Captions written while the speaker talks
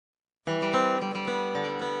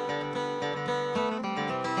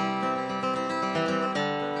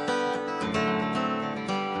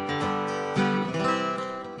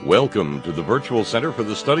Welcome to the Virtual Center for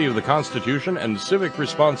the Study of the Constitution and Civic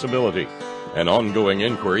Responsibility, an ongoing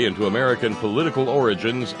inquiry into American political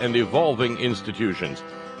origins and evolving institutions.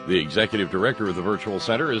 The Executive Director of the Virtual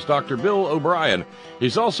Center is Dr. Bill O'Brien.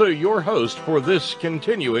 He's also your host for this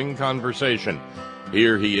continuing conversation.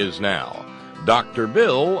 Here he is now, Dr.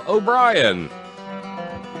 Bill O'Brien.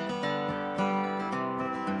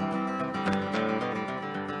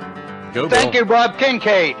 Go, Bill. Thank you, Bob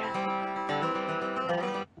Kincaid.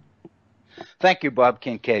 Thank you, Bob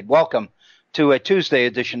Kincaid. Welcome to a Tuesday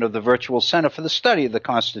edition of the Virtual Center for the Study of the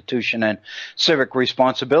Constitution and Civic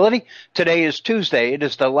Responsibility. Today is Tuesday. It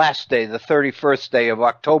is the last day, the 31st day of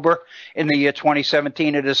October in the year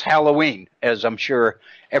 2017. It is Halloween, as I'm sure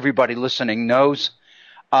everybody listening knows.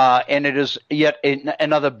 And it is yet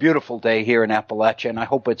another beautiful day here in Appalachia, and I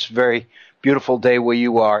hope it's a very beautiful day where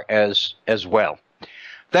you are as well.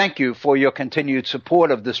 Thank you for your continued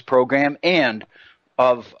support of this program and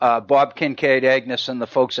of Bob Kincaid, Agnes, and the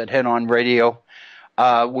folks at Head On Radio.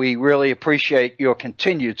 We really appreciate your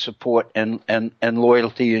continued support and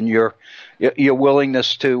loyalty and your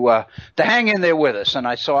willingness to hang in there with us. And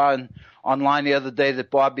I saw online the other day that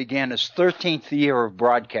Bob began his 13th year of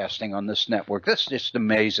broadcasting on this network. That's just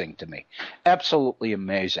amazing to me, absolutely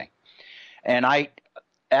amazing. And I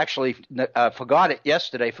actually forgot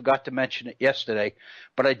to mention it yesterday,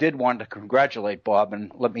 but I did want to congratulate Bob,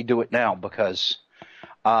 and let me do it now because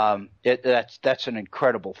that's an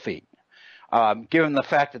incredible feat. Given the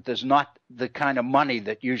fact that there's not the kind of money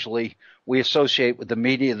that usually we associate with the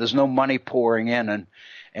media, there's no money pouring in,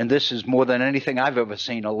 and this is more than anything I've ever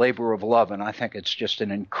seen, a labor of love, and I think it's just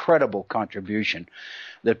an incredible contribution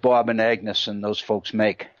that Bob and Agnes and those folks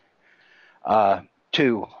make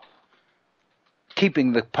to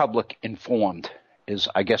keeping the public informed is,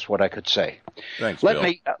 I guess, what I could say. Thanks,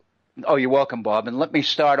 Bill. You're welcome, Bob. And let me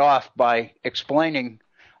start off by explaining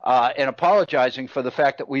and apologizing for the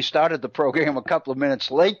fact that we started the program a couple of minutes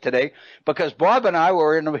late today because Bob and I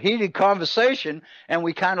were in a heated conversation and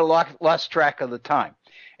we kind of lost track of the time.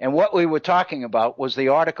 And what we were talking about was the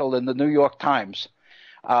article in the New York Times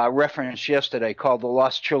referenced yesterday called The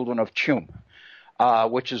Lost Children of Tuam,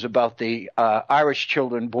 which is about the Irish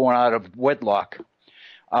children born out of wedlock,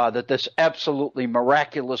 that this absolutely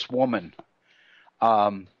miraculous woman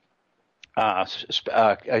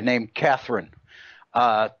named Catherine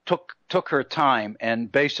took her time and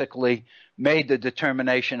basically made the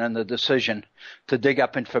determination and the decision to dig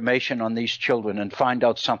up information on these children and find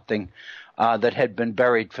out something that had been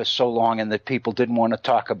buried for so long and that people didn't want to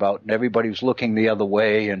talk about, and everybody was looking the other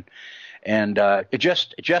way, and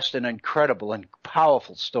just an incredible and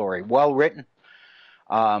powerful story, well written.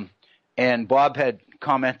 And Bob had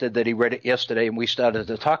commented that he read it yesterday, and we started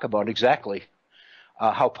to talk about exactly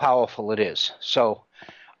how powerful it is. So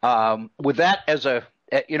with that as a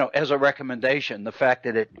recommendation, the fact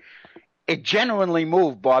that it genuinely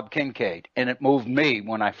moved Bob Kincaid, and it moved me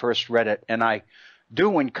when I first read it, and I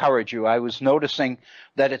do encourage you. I was noticing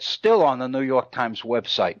that it's still on the New York Times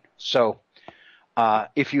website. So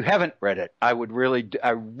if you haven't read it, I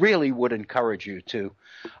really would encourage you to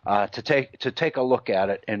take a look at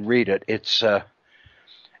it and read it.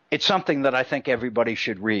 It's something that I think everybody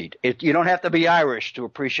should read. You don't have to be Irish to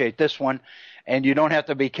appreciate this one, and you don't have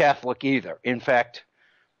to be Catholic either. In fact,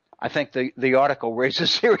 I think the article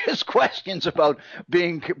raises serious questions about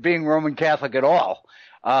being Roman Catholic at all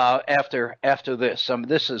after this.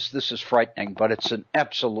 This is frightening, but it's an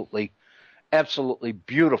absolutely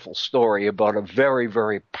beautiful story about a very,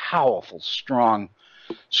 very powerful, strong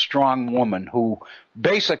woman who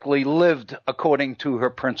basically lived according to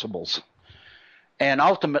her principles. And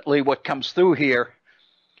ultimately what comes through here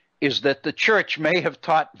is that the church may have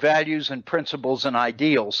taught values and principles and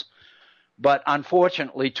ideals, but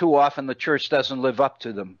unfortunately too often the church doesn't live up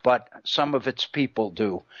to them, but some of its people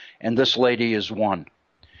do, and this lady is one.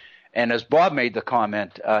 And as Bob made the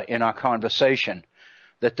comment in our conversation,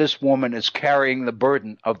 that this woman is carrying the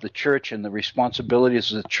burden of the church and the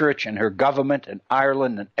responsibilities of the church and her government and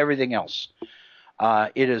Ireland and everything else.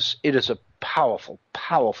 It is a powerful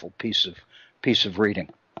piece of reading.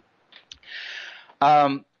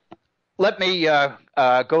 Let me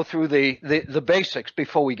go through the basics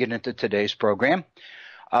before we get into today's program.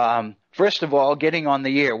 First of all, getting on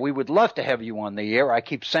the air. We would love to have you on the air. I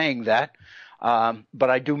keep saying that,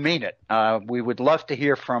 but I do mean it. We would love to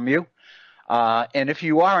hear from you. And if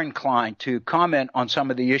you are inclined to comment on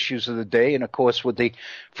some of the issues of the day, and of course with the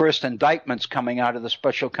first indictments coming out of the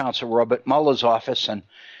Special Counsel Robert Mueller's office and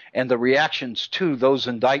the reactions to those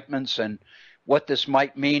indictments and what this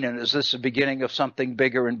might mean, and is this the beginning of something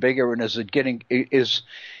bigger and bigger, and is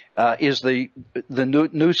is the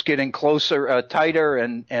noose getting closer, tighter,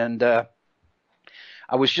 and I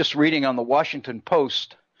was just reading on the Washington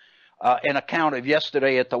Post an account of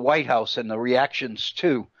yesterday at the White House and the reactions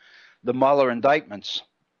to the Mueller indictments.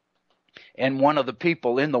 And one of the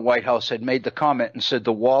people in the White House had made the comment and said,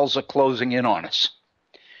 the walls are closing in on us.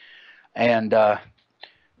 And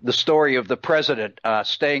the story of the president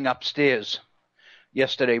staying upstairs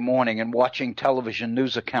yesterday morning and watching television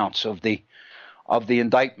news accounts of the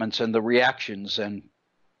indictments and the reactions and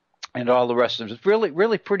all the rest of it. It's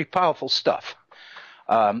really pretty powerful stuff.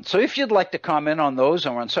 So if you'd like to comment on those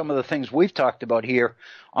or on some of the things we've talked about here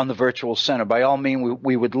on the Virtual Center, by all means,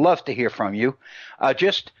 we would love to hear from you.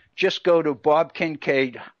 Just go to Bob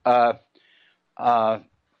Kincaid Horn on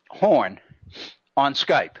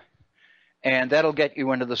Skype, and that'll get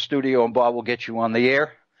you into the studio, and Bob will get you on the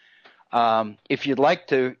air. If you'd like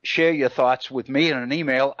to share your thoughts with me in an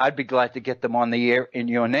email, I'd be glad to get them on the air in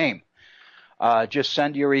your name. Just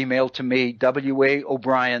send your email to me,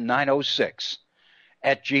 waobrien906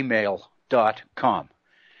 @gmail.com.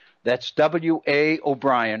 That's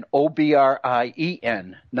waobrien,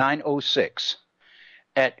 OBRIEN 906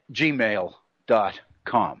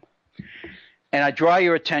 @gmail.com. And I draw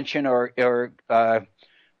your attention to our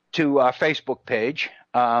Facebook page.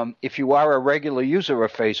 If you are a regular user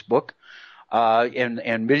of Facebook,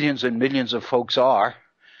 and millions of folks are,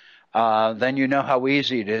 then you know how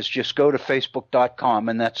easy it is. Just go to facebook.com,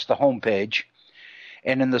 and that's the home page.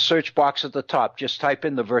 And in the search box at the top, just type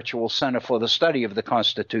in the Virtual Center for the Study of the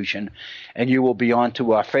Constitution, and you will be on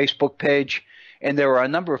to our Facebook page. And there are a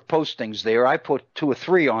number of postings there. I put 2 or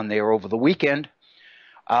 3 on there over the weekend,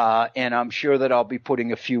 and I'm sure that I'll be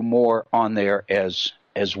putting a few more on there as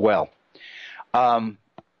well.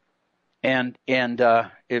 In the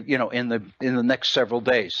next several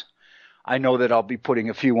days, I know that I'll be putting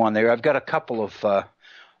a few on there. I've got a couple of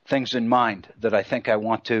things in mind that I think I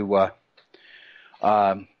want to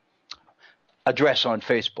address on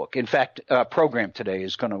Facebook. In fact, our program today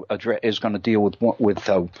is going to deal with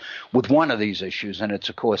one of these issues, and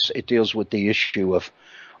it deals with the issue of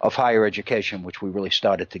higher education, which we really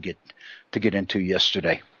started to get into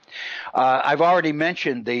yesterday. I've already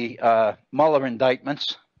mentioned the Mueller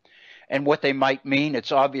indictments and what they might mean.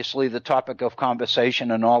 It's obviously the topic of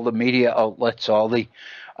conversation in all the media outlets, all the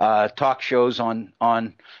talk shows on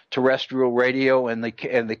terrestrial radio and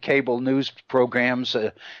the cable news programs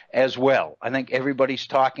as well. I think everybody's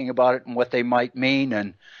talking about it and what they might mean,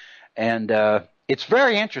 and it's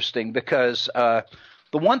very interesting because the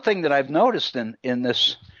one thing that I've noticed in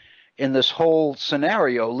this whole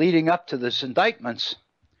scenario leading up to this indictments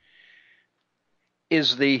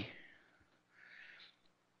is the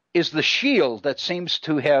shield that seems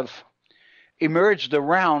to have emerged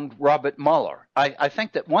around Robert Mueller. I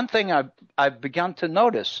think that one thing I've begun to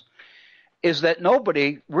notice is that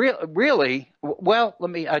nobody really well, let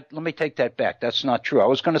me take that back. That's not true. I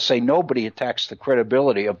was going to say nobody attacks the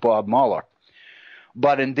credibility of Bob Mueller,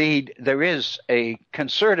 but indeed there is a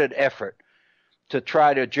concerted effort to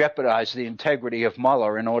try to jeopardize the integrity of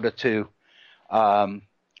Mueller in order to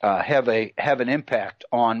have an impact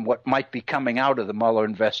on what might be coming out of the Mueller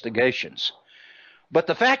investigations. But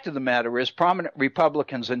the fact of the matter is, prominent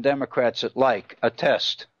Republicans and Democrats alike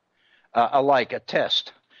attest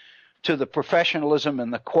to the professionalism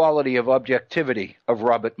and the quality of objectivity of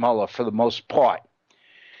Robert Mueller for the most part.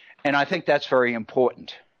 And I think that's very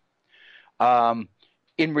important.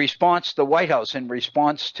 In response, the White House, in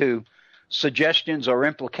response to suggestions or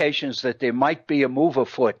implications that there might be a move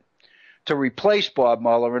afoot to replace Bob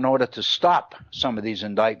Mueller in order to stop some of these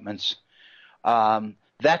indictments,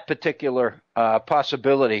 that particular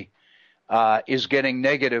possibility is getting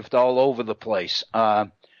negatived all over the place.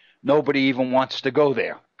 Nobody even wants to go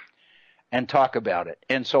there and talk about it.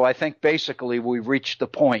 And so I think basically we've reached the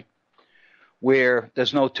point where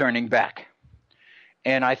there's no turning back.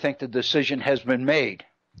 And I think the decision has been made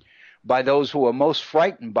by those who are most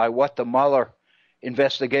frightened by what the Mueller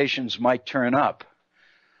investigations might turn up,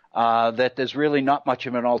 that there's really not much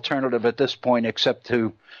of an alternative at this point except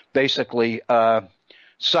to basically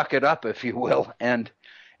suck it up, if you will, and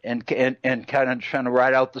kind of trying to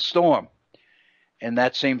ride out the storm. And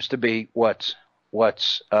that seems to be what's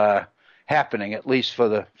happening, at least for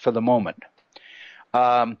the moment.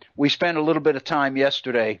 We spent a little bit of time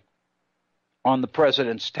yesterday on the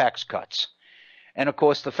president's tax cuts. And of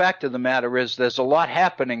course, the fact of the matter is there's a lot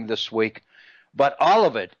happening this week, but all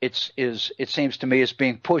of it, it seems to me, is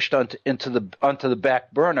being pushed onto the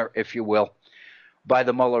back burner, if you will, by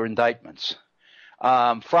the Mueller indictments.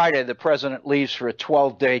 Friday, the president leaves for a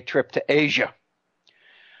 12-day trip to Asia.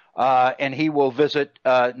 and he will visit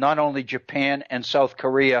not only Japan and South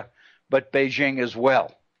Korea, but Beijing as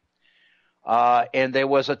well. And there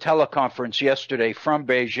was a teleconference yesterday from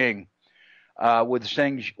Beijing with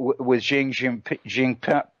Xi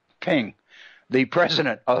Jinping, the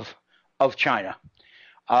president of China,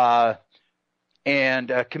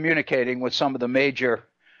 and communicating with some of the major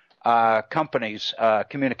companies,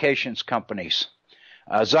 communications companies.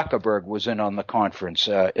 Zuckerberg was in on the conference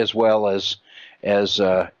as well as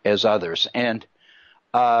others, and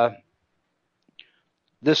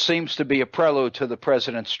this seems to be a prelude to the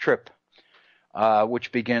president's trip,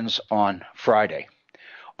 which begins on Friday.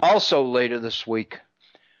 Also later this week,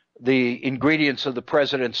 the ingredients of the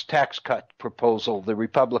president's tax cut proposal, the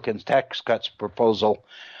Republicans' tax cuts proposal,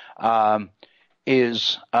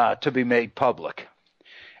 is to be made public.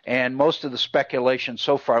 And most of the speculation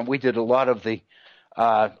so far, and we did a lot of the,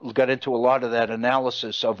 got into a lot of that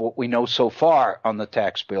analysis of what we know so far on the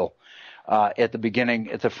tax bill at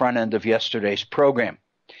the front end of yesterday's program.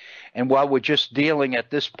 And while we're just dealing at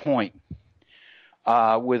this point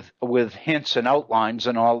with hints and outlines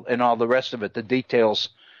and all the rest of it, the details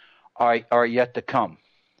are yet to come.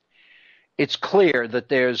 It's clear that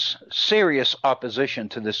there's serious opposition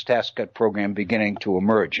to this tax cut program beginning to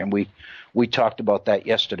emerge, and we talked about that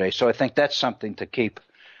yesterday. So I think that's something to keep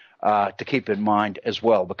in mind as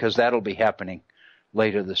well, because that'll be happening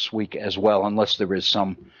later this week as well, unless there is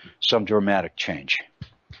some dramatic change.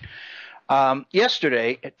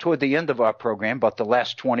 Yesterday, toward the end of our program, about the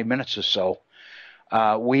last 20 minutes or so,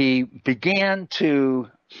 we began to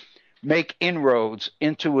make inroads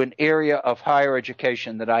into an area of higher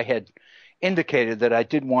education that I had indicated that I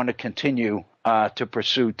did want to continue to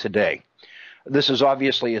pursue today. This is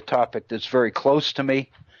obviously a topic that's very close to me.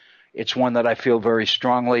 It's one that I feel very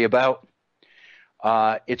strongly about.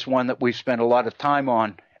 It's one that we've spent a lot of time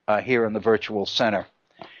on here in the Virtual Center.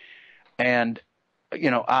 And, you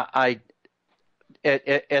know, I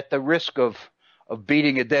at the risk of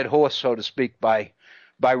beating a dead horse, so to speak, by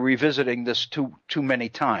revisiting this too many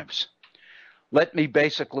times, let me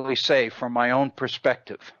basically say from my own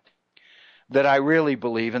perspective that I really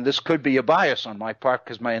believe, and this could be a bias on my part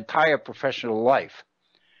because my entire professional life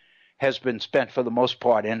has been spent for the most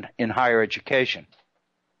part in higher education.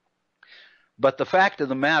 But the fact of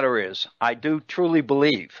the matter is, I do truly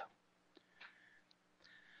believe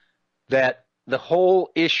that the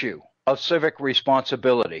whole issue of civic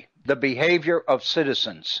responsibility, the behavior of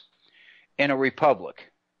citizens in a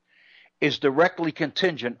republic, is directly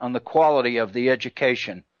contingent on the quality of the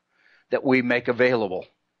education that we make available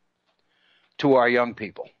to our young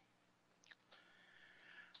people.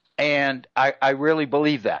 And I really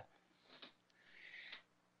believe that.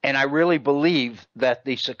 And I really believe that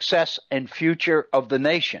the success and future of the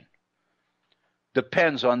nation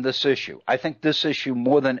depends on this issue. I think this issue,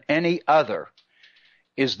 more than any other,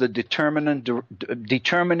 is the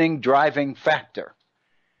determining driving factor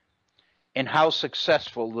in how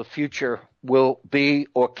successful the future will be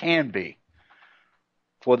or can be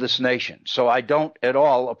for this nation. So I don't at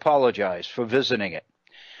all apologize for revisiting it.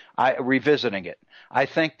 I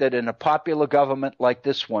think that in a popular government like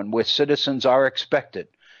this one, where citizens are expected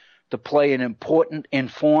to play an important,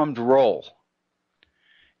 informed role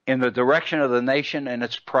in the direction of the nation and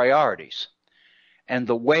its priorities, and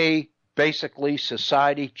the way basically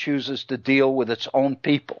society chooses to deal with its own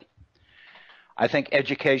people, I think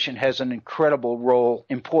education has an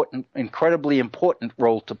incredibly important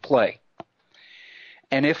role to play.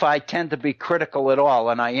 And if I tend to be critical at all,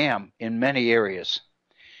 and I am in many areas,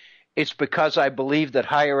 it's because I believe that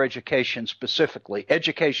higher education specifically,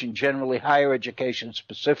 education generally, higher education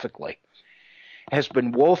specifically, has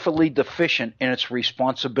been woefully deficient in its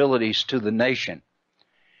responsibilities to the nation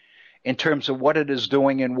in terms of what it is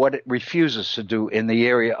doing and what it refuses to do in the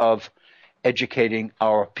area of educating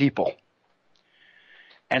our people.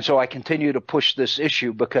 And so I continue to push this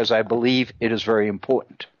issue because I believe it is very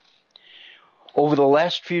important. Over the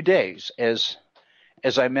last few days, as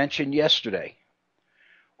I mentioned yesterday,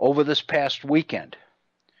 over this past weekend,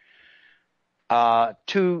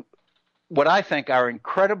 two what I think are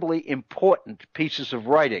incredibly important pieces of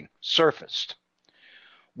writing surfaced.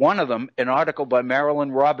 One of them, an article by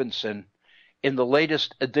Marilyn Robinson in the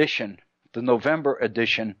latest edition, the November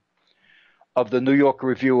edition of the New York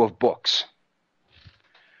Review of Books.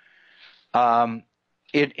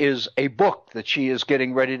 It is a book that she is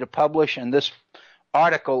getting ready to publish, and this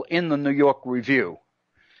article in the New York Review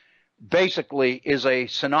basically is a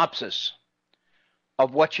synopsis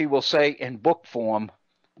of what she will say in book form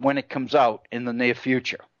when it comes out in the near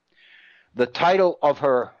future. The title of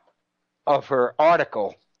her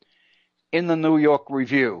article in the New York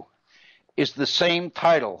Review is the same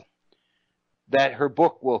title that her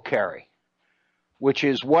book will carry, which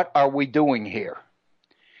is What Are We Doing Here?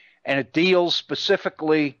 And it deals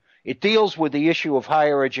with the issue of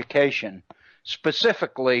higher education,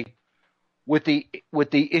 specifically with the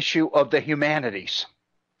issue of the humanities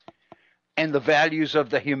and the values of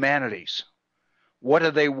the humanities. What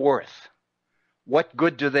are they worth? What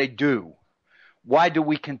good do they do? Why do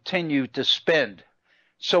we continue to spend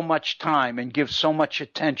so much time and give so much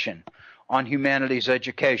attention on humanities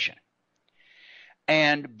education?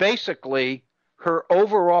 And basically, her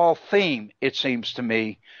overall theme, it seems to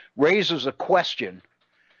me, raises a question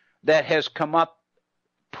that has come up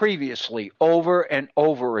previously over and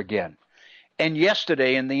over again. And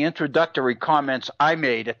yesterday, in the introductory comments I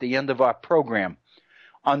made at the end of our program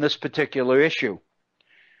on this particular issue,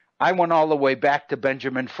 I went all the way back to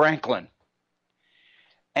Benjamin Franklin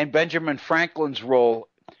and Benjamin Franklin's role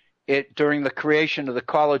during the creation of the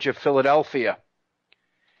College of Philadelphia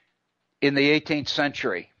in the 18th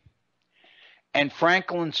century. And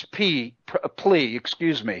Franklin's plea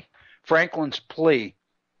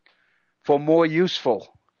for more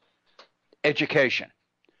useful education,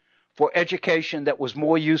 for education that was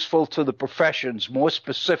more useful to the professions, more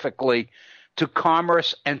specifically to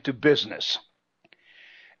commerce and to business.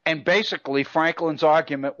 And basically, Franklin's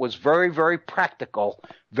argument was very, very practical,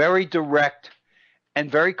 very direct, and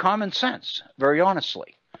very common sense, very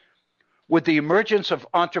honestly. With the emergence of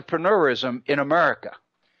entrepreneurism in America,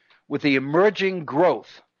 with the emerging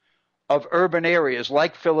growth of urban areas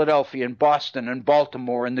like Philadelphia and Boston and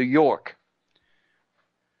Baltimore and New York,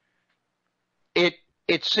 it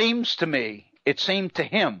seemed to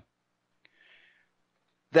him,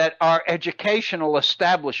 that our educational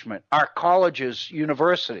establishment, our colleges,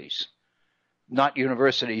 universities, not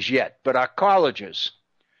universities yet, but our colleges,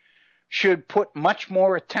 should put much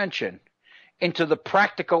more attention into the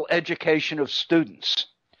practical education of students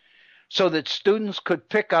so that students could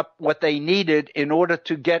pick up what they needed in order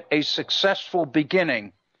to get a successful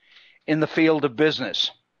beginning in the field of business.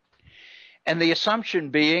 And the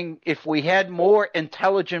assumption being, if we had more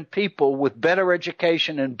intelligent people with better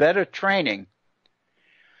education and better training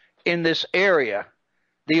in this area,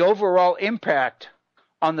 the overall impact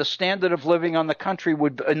on the standard of living in the country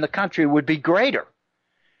would be greater.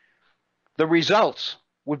 The results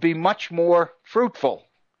would be much more fruitful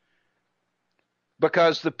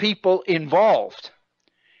because the people involved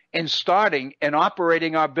in starting and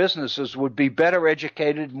operating our businesses would be better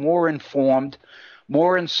educated, more informed,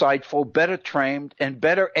 more insightful, better trained, and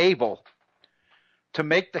better able to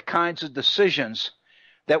make the kinds of decisions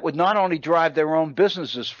that would not only drive their own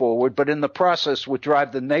businesses forward, but in the process would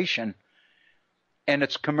drive the nation and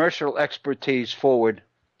its commercial expertise forward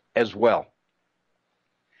as well.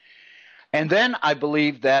 And then I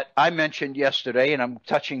believe that I mentioned yesterday, and I'm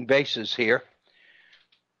touching bases here,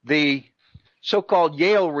 the so-called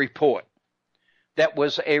Yale Report. That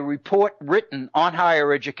was a report written on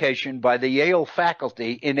higher education by the Yale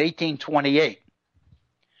faculty in 1828.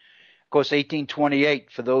 Of course,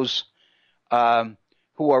 1828, for those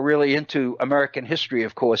who are really into American history,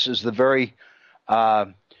 of course, is the very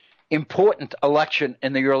important election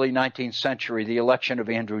in the early 19th century, the election of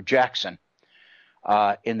Andrew Jackson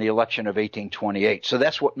in the election of 1828. So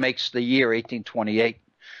that's what makes the year 1828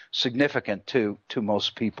 significant to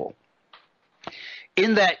most people.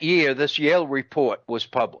 In that year, this Yale report was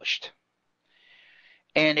published,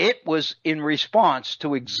 and it was in response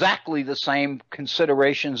to exactly the same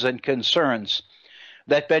considerations and concerns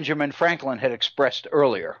that Benjamin Franklin had expressed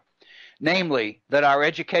earlier, namely that our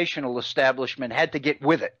educational establishment had to get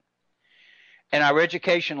with it, and our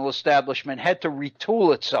educational establishment had to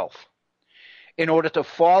retool itself in order to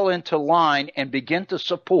fall into line and begin to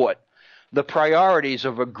support the priorities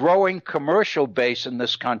of a growing commercial base in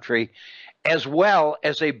this country, as well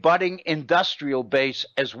as a budding industrial base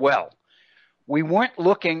as well. We weren't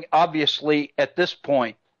looking, obviously, at this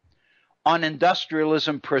point, on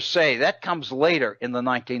industrialism per se. That comes later in the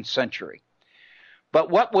 19th century. But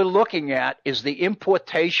what we're looking at is the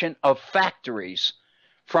importation of factories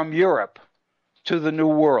from Europe to the New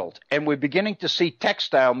World. And we're beginning to see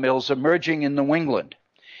textile mills emerging in New England.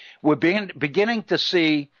 We're beginning to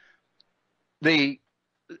see the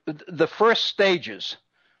first stages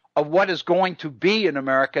of what is going to be in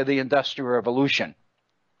America the Industrial Revolution.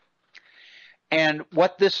 And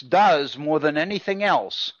what this does more than anything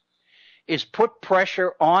else is put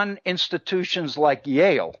pressure on institutions like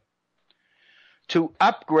Yale to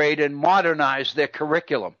upgrade and modernize their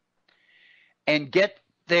curriculum and get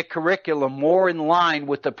their curriculum more in line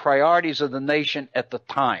with the priorities of the nation at the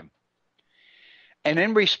time. And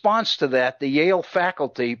in response to that, the Yale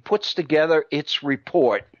faculty puts together its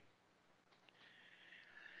report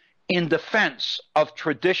in defense of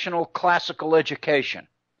traditional classical education,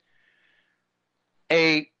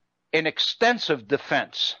 an extensive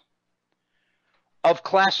defense of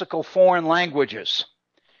classical foreign languages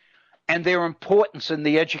and their importance in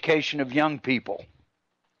the education of young people.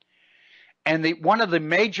 And one of the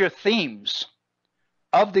major themes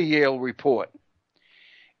of the Yale report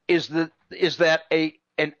is that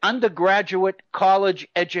an undergraduate college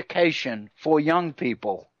education for young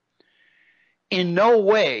people in no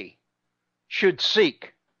way should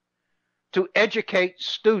seek to educate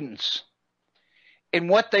students in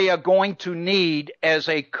what they are going to need as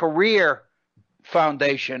a career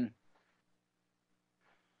foundation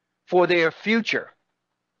for their future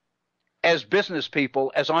as business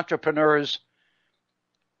people, as entrepreneurs,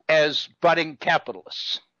 as budding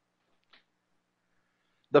capitalists.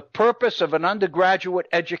 The purpose of an undergraduate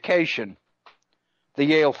education, the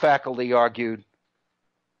Yale faculty argued,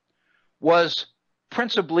 was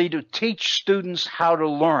principally to teach students how to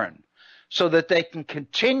learn so that they can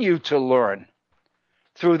continue to learn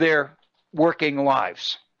through their working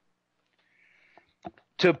lives.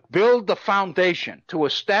 To build the foundation, to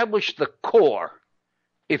establish the core,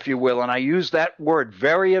 if you will, and I use that word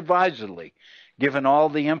very advisedly, given all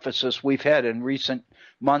the emphasis we've had in recent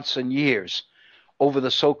months and years over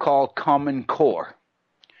the so-called Common Core.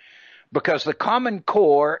 Because the Common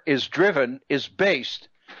Core is based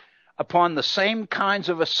upon the same kinds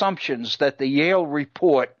of assumptions that the Yale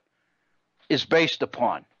report is based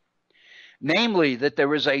upon. Namely, that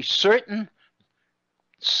there is a certain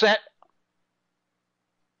set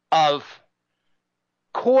of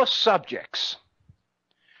core subjects.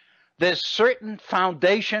 There's certain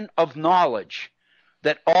foundation of knowledge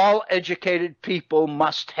that all educated people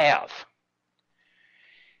must have.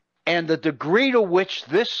 And the degree to which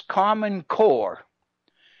this Common Core,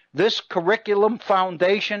 this curriculum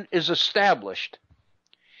foundation is established,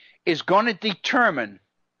 is going to determine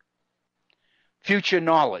future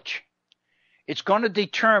knowledge. It's going to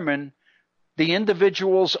determine the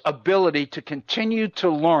individual's ability to continue to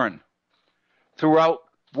learn throughout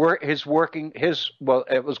his or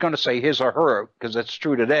her, because that's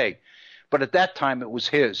true today, but at that time it was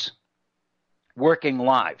his working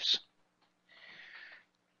lives.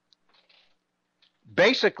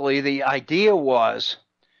 Basically, the idea was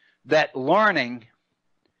that learning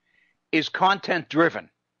is content driven,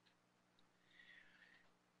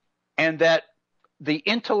 and that the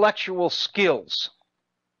intellectual skills,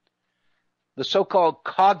 the so-called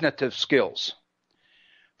cognitive skills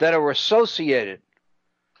that are associated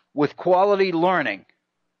with quality learning,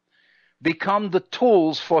 become the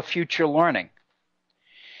tools for future learning.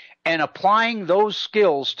 And applying those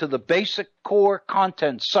skills to the basic core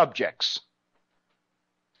content subjects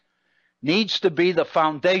needs to be the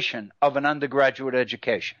foundation of an undergraduate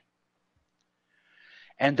education.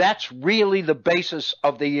 And that's really the basis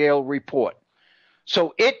of the Yale report.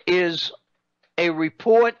 So it is a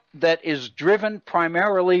report that is driven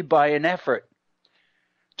primarily by an effort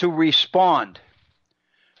to respond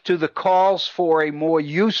to the calls for a more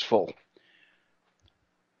useful,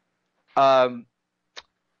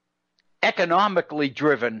 economically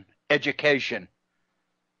driven education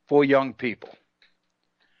for young people.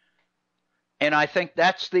 And I think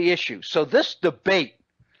that's the issue. So this debate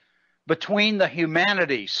between the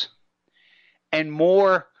humanities and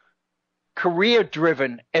more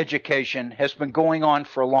career-driven education has been going on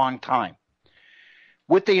for a long time.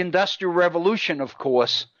 With the Industrial Revolution, of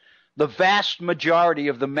course, the vast majority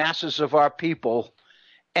of the masses of our people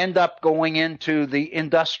end up going into the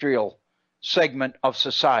industrial segment of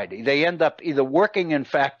society. They end up either working in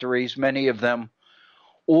factories, many of them,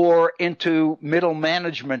 or into middle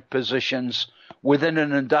management positions within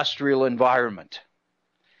an industrial environment.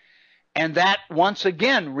 And that once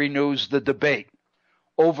again renews the debate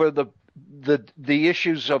over the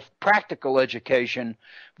issues of practical education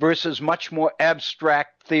versus much more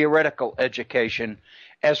abstract theoretical education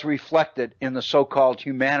as reflected in the so-called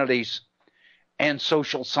humanities and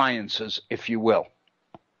social sciences, if you will.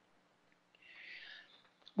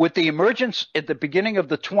 With the emergence at the beginning of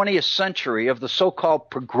the 20th century of the so-called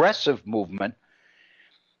progressive movement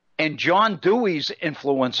and John Dewey's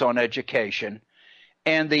influence on education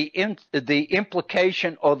and the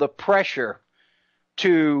implication or the pressure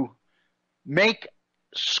to make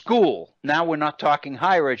school, now we're not talking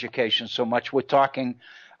higher education so much, we're talking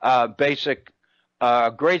basic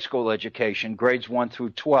grade school education, grades 1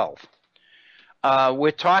 through 12.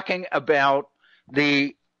 We're talking about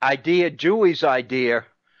the idea, Dewey's idea,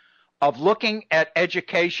 of looking at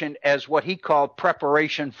education as what he called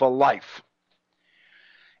preparation for life.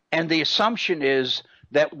 And the assumption is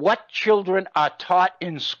that what children are taught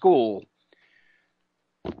in school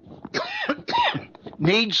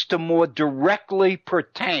needs to more directly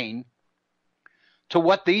pertain to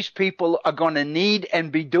what these people are going to need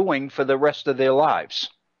and be doing for the rest of their lives.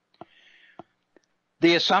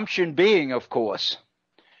 The assumption being, of course,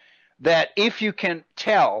 that if you can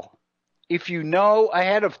tell, if you know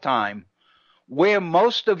ahead of time where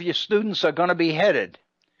most of your students are going to be headed,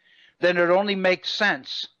 then it only makes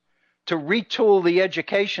sense to retool the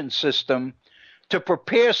education system to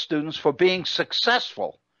prepare students for being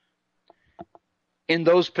successful in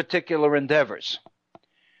those particular endeavors.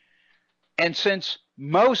 And since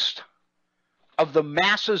most of the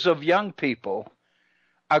masses of young people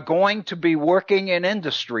are going to be working in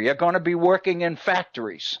industry, are going to be working in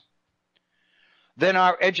factories, then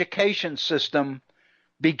our education system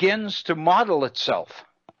begins to model itself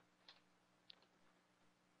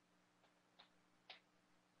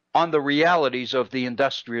on the realities of the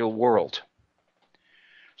industrial world.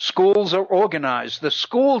 Schools are organized. The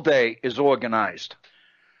school day is organized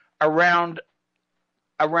around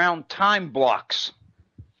time blocks,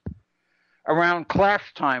 around class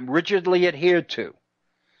time rigidly adhered to.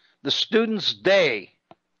 The student's day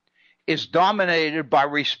is dominated by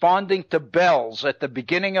responding to bells at the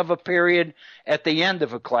beginning of a period, at the end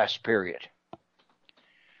of a class period.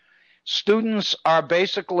 Students are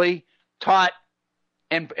basically taught,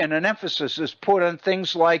 and an emphasis is put on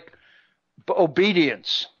things like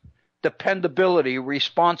obedience, dependability,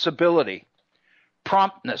 responsibility,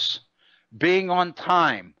 promptness, being on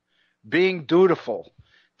time, being dutiful,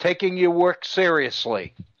 taking your work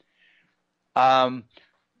seriously,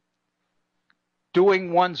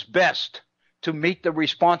 doing one's best to meet the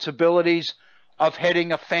responsibilities of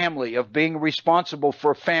heading a family, of being responsible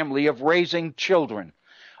for a family, of raising children,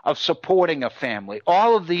 of supporting a family.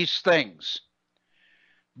 All of these things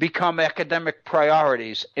become academic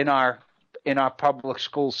priorities in our public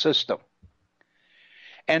school system.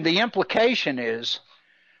 And the implication is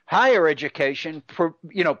higher education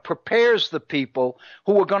prepares the people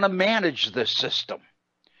who are going to manage this system.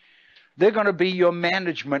 They're going to be your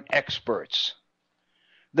management experts.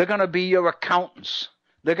 They're going to be your accountants.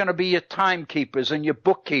 They're going to be your timekeepers and your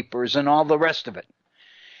bookkeepers and all the rest of it.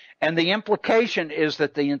 And the implication is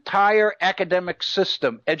that the entire academic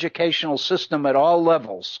system, educational system at all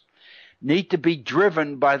levels, need to be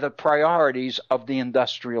driven by the priorities of the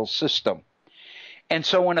industrial system. And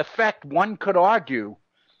so, in effect, one could argue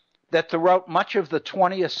that throughout much of the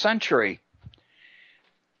 20th century,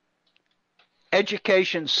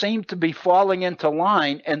 education seemed to be falling into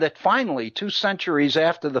line, and that finally, 2 centuries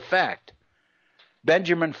after the fact,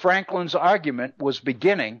 Benjamin Franklin's argument was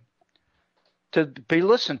beginning to be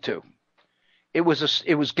listened to. It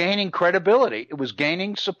was gaining credibility. It was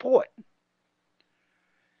gaining support.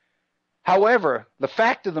 However, the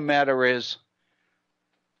fact of the matter is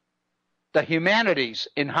the humanities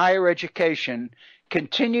in higher education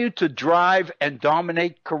continue to drive and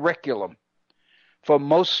dominate curriculum for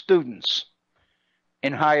most students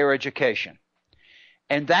in higher education.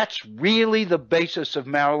 And that's really the basis of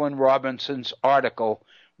Marilynne Robinson's article,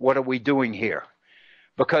 What Are We Doing Here?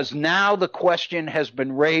 Because now the question has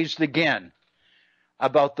been raised again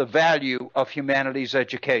about the value of humanities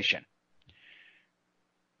education.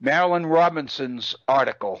 Marilynne Robinson's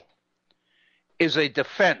article is a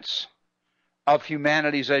defense of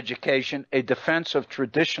humanities education, a defense of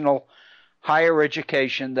traditional higher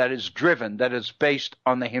education that is driven, that is based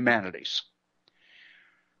on the humanities.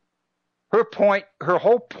 Her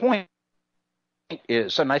whole point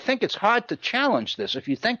is, and I think it's hard to challenge this if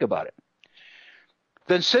you think about it,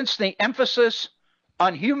 that since the emphasis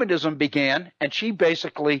on humanism began, and she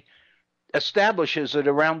basically establishes it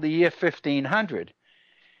around the year 1500,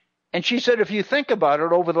 and she said, if you think about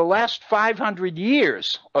it, over the last 500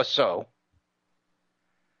 years or so,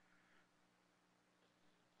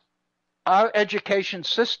 our education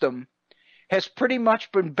system has pretty much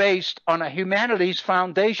been based on a humanities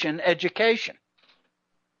foundation education.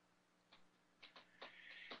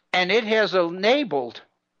 And it has enabled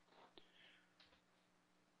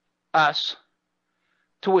us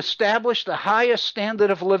to establish the highest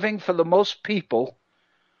standard of living for the most people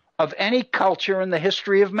of any culture in the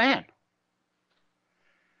history of man.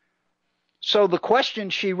 So the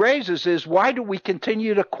question she raises is, why do we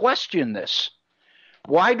continue to question this?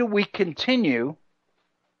 Why do we continue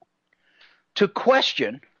to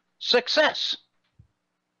question success?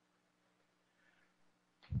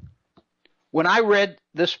 When I read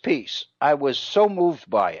this piece, I was so moved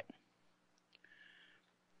by it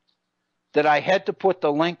that I had to put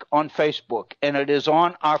the link on Facebook, and it is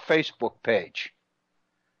on our Facebook page.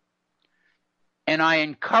 And I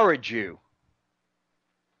encourage you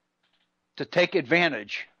to take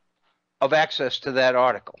advantage of access to that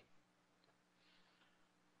article.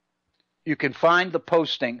 You can find the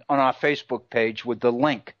posting on our Facebook page with the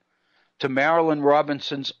link to Marilynne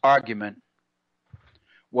Robinson's argument,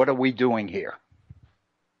 "What are we doing here?"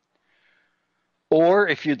 Or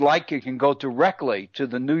if you'd like, you can go directly to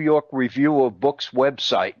the New York Review of Books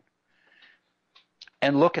website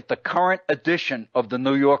and look at the current edition of the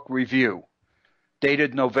New York Review,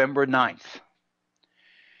 dated November 9th.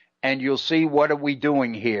 And you'll see "What Are We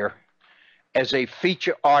Doing Here" as a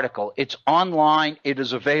feature article. It's online. It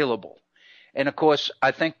is available. And of course,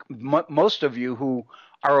 I think most of you who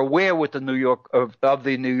are aware with the New York of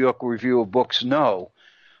the New York Review of Books know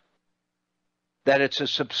that it's a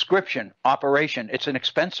subscription operation. It's an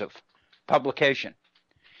expensive publication.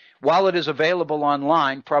 While it is available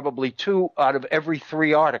online, probably 2 out of every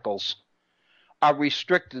 3 articles are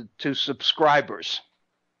restricted to subscribers.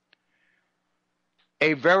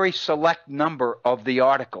 A very select number of the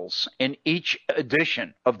articles in each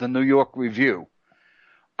edition of the New York Review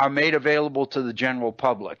are made available to the general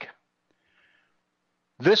public.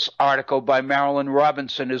 This article by Marilynne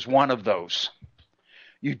Robinson is one of those.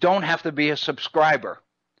 You don't have to be a subscriber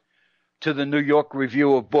to the New York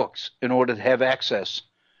Review of Books in order to have access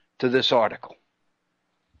to this article.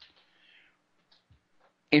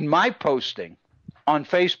 In my posting on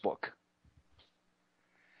Facebook,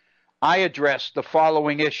 I addressed the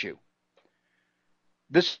following issue.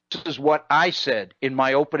 This is what I said in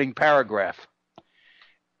my opening paragraph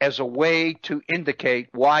as a way to indicate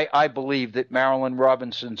why I believe that Marilynne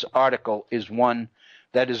Robinson's article is one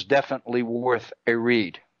that is definitely worth a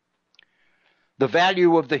read. The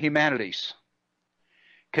value of the humanities,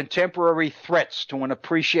 contemporary threats to an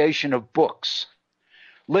appreciation of books,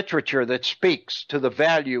 literature that speaks to the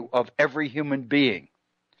value of every human being,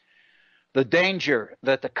 the danger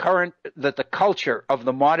that the culture of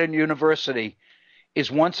the modern university is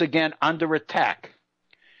once again under attack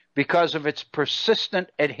because of its persistent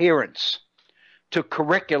adherence to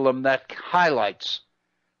curriculum that highlights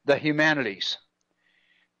the humanities.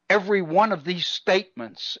 Every one of these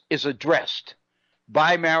statements is addressed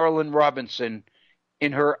by Marilynne Robinson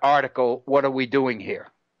in her article, "What Are We Doing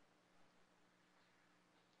Here?"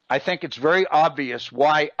 I think it's very obvious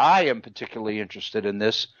why I am particularly interested in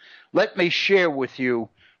this. Let me share with you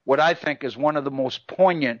what I think is one of the most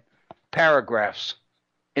poignant paragraphs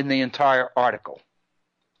in the entire article.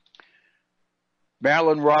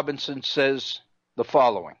 Marilynne Robinson says the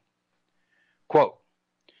following, quote,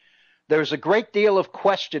 "There's a great deal of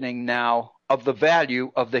questioning now of the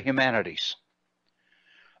value of the humanities,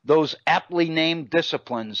 those aptly named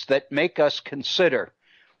disciplines that make us consider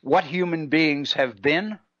what human beings have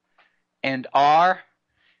been and are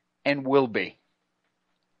and will be.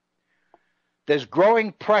 There's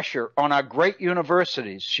growing pressure on our great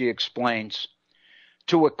universities," she explains,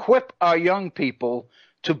 "to equip our young people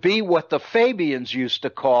to be what the Fabians used to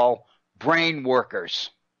call brain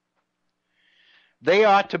workers. They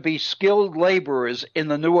are to be skilled laborers in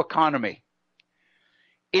the new economy,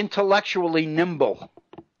 intellectually nimble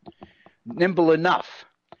enough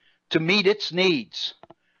to meet its needs,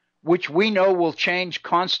 which we know will change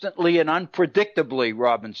constantly and unpredictably,"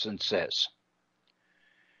 Robinson says.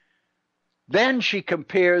 Then she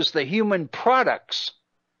compares the human products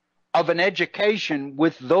of an education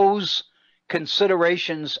with those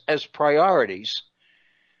considerations as priorities.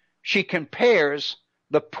 She compares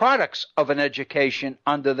the products of an education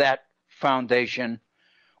under that foundation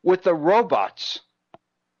with the robots,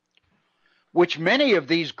 which many of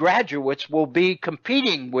these graduates will be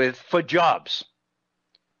competing with for jobs.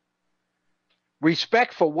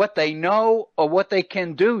 Respect for what they know or what they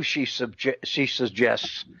can do, she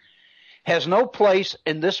suggests, has no place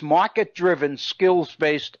in this market-driven,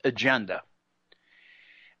 skills-based agenda.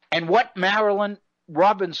 And what Marilynne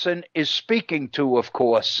Robinson is speaking to, of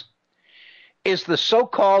course, is the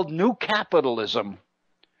so-called new capitalism,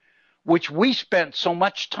 which we spent so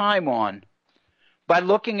much time on by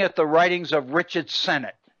looking at the writings of Richard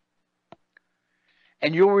Sennett.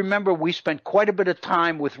 And you'll remember we spent quite a bit of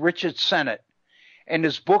time with Richard Sennett and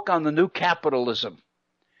his book on the new capitalism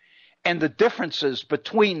and the differences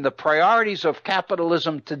between the priorities of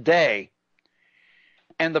capitalism today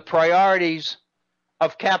and the priorities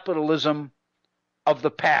of capitalism of the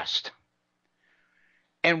past,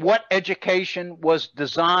 and what education was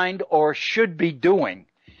designed or should be doing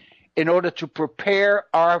in order to prepare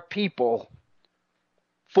our people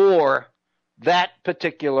for that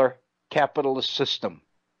particular capitalist system.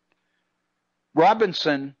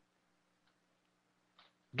 Robinson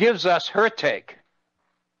gives us her take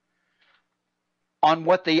on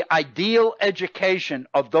what the ideal education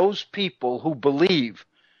of those people who believe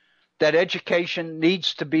that education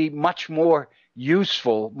needs to be much more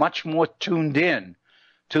useful, much more tuned in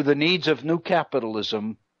to the needs of new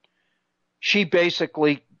capitalism, she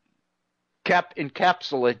basically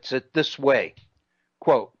encapsulates it this way,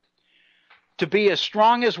 quote, "To be as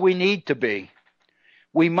strong as we need to be,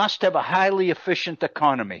 we must have a highly efficient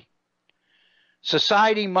economy.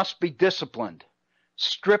 Society must be disciplined,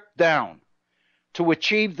 stripped down, to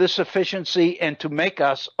achieve this efficiency and to make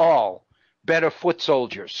us all better foot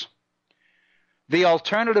soldiers. The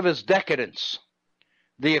alternative is decadence,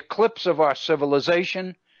 the eclipse of our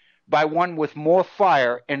civilization by one with more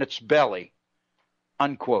fire in its belly,"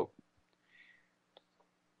 unquote.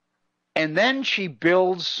 And then she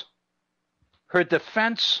builds her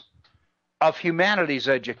defense of humanities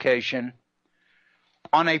education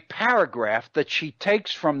on a paragraph that she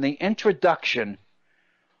takes from the introduction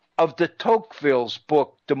of de Tocqueville's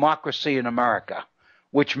book, Democracy in America,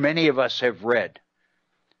 which many of us have read.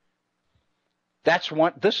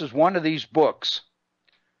 This is one of these books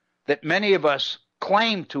that many of us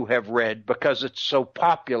claim to have read because it's so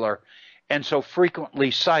popular and so frequently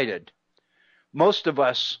cited. Most of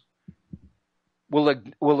us will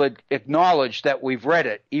acknowledge that we've read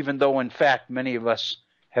it, even though, in fact, many of us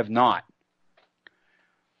have not.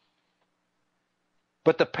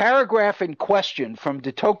 But the paragraph in question from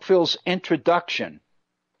de Tocqueville's introduction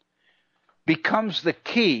becomes the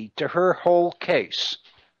key to her whole case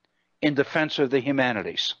in defense of the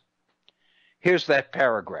humanities. Here's that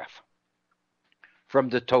paragraph from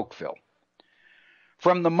de Tocqueville.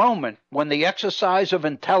 "From the moment when the exercise of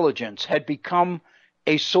intelligence had become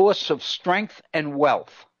a source of strength and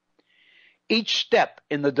wealth, each step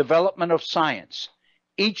in the development of science,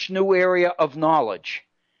 each new area of knowledge,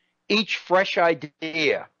 each fresh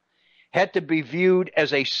idea had to be viewed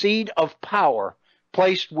as a seed of power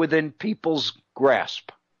placed within people's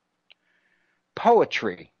grasp.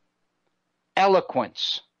 Poetry,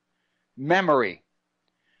 eloquence, memory,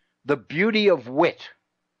 the beauty of wit,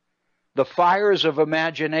 the fires of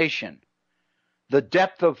imagination, the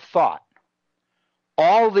depth of thought,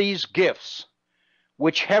 all these gifts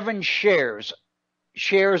which heaven shares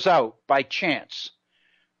out by chance,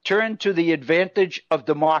 turn to the advantage of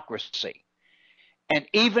democracy. And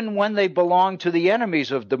even when they belonged to the enemies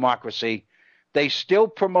of democracy, they still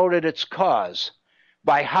promoted its cause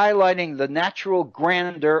by highlighting the natural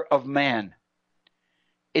grandeur of man.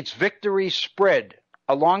 Its victories spread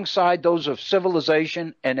alongside those of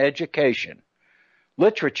civilization and education.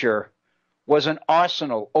 Literature was an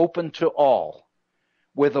arsenal open to all,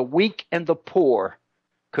 where the weak and the poor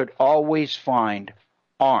could always find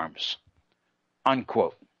arms,"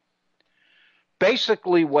 unquote.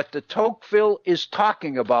 Basically, what de Tocqueville is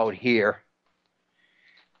talking about here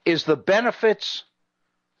is the benefits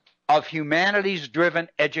of humanities-driven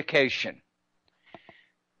education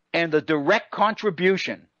and the direct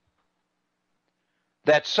contribution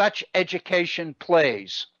that such education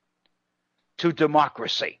plays to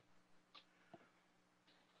democracy.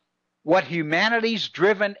 What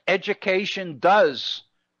humanities-driven education does,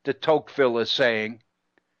 de Tocqueville is saying,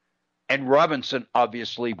 and Robinson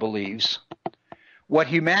obviously believes, what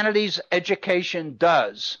humanities education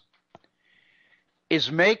does is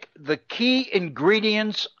make the key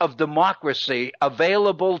ingredients of democracy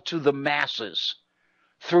available to the masses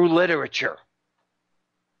through literature.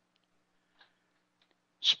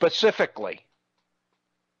 Specifically,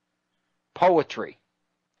 poetry,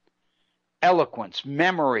 eloquence,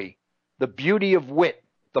 memory, the beauty of wit,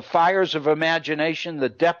 the fires of imagination, the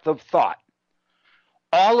depth of thought.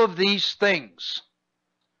 All of these things,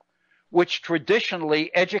 which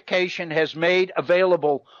traditionally education has made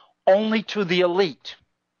available only to the elite,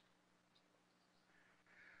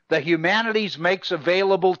 the humanities makes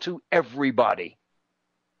available to everybody.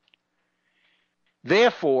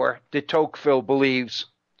 Therefore, de Tocqueville believes,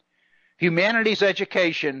 humanities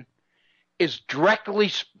education is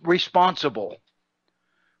directly responsible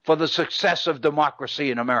for the success of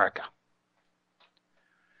democracy in America.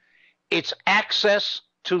 It's access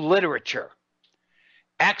to literature,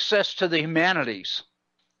 access to the humanities,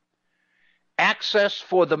 access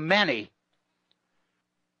for the many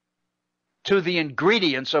to the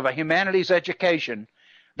ingredients of a humanities education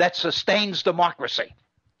that sustains democracy.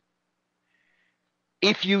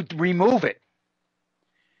 If you remove it,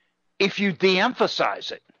 if you de-emphasize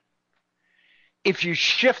it, if you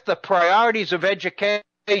shift the priorities of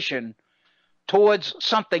education towards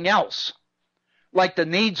something else, like the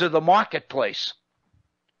needs of the marketplace,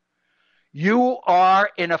 you are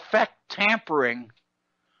in effect tampering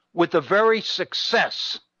with the very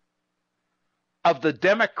success of the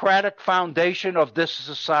democratic foundation of this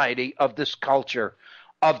society, of this culture,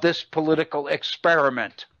 of this political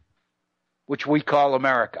experiment. which we call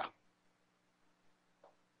America.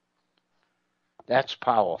 That's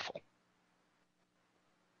powerful.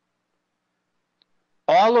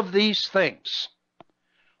 All of these things,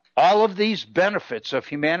 all of these benefits of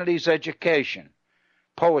humanity's education,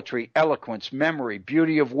 poetry, eloquence, memory,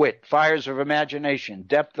 beauty of wit, fires of imagination,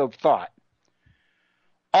 depth of thought,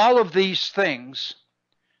 all of these things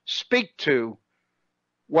speak to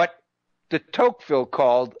what de Tocqueville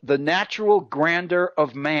called the natural grandeur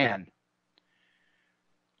of man.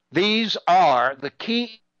 These are the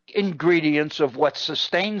key ingredients of what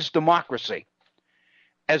sustains democracy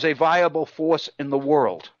as a viable force in the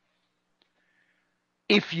world.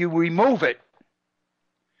 If you remove it,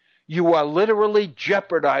 you are literally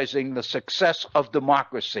jeopardizing the success of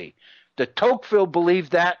democracy. De Tocqueville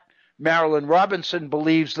believed that. Marilynne Robinson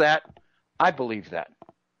believes that. I believe that.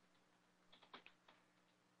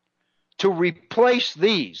 To replace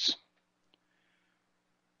these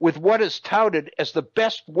with what is touted as the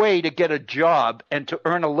best way to get a job and to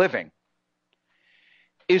earn a living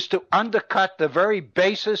is to undercut the very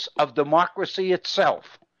basis of democracy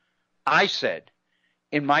itself, I said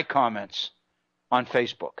in my comments on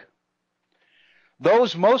Facebook.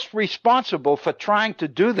 Those most responsible for trying to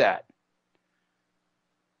do that,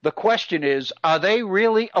 the question is, are they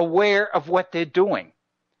really aware of what they're doing?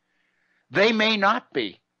 They may not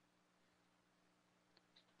be.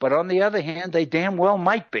 But on the other hand, they damn well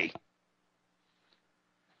might be.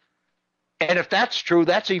 And if that's true,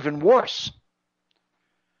 that's even worse.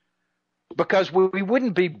 Because we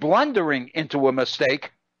wouldn't be blundering into a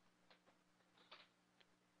mistake.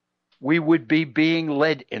 We would be being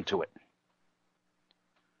led into it.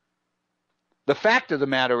 The fact of the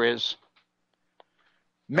matter is,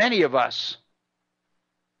 many of us,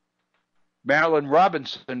 Marilynne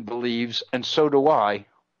Robinson believes, and so do I,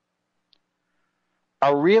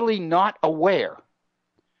 are really not aware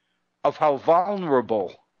of how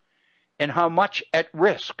vulnerable and how much at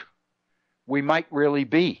risk we might really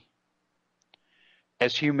be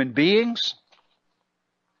as human beings,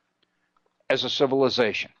 as a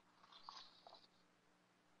civilization.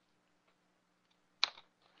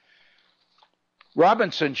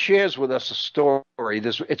 Robinson shares with us a story.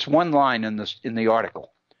 It's one line in the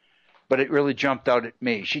article, but it really jumped out at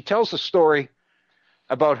me. She tells a story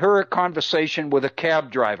about her conversation with a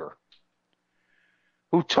cab driver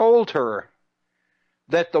who told her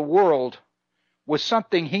that the world was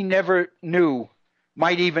something he never knew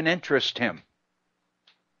might even interest him.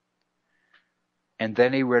 And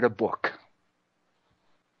then he read a book.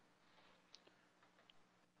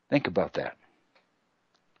 Think about that.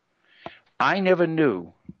 I never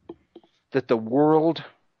knew that the world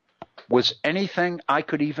was anything I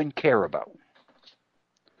could even care about.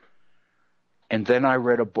 And then I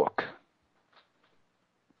read a book.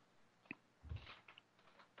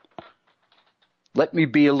 Let me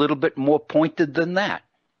be a little bit more pointed than that.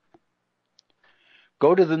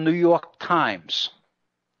 Go to the New York Times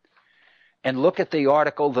and look at the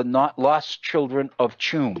article, The Lost Children of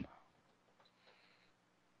Chum.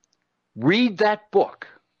 Read that book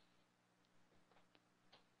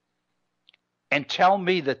and tell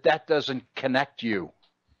me that that doesn't connect you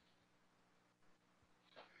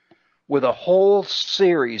with a whole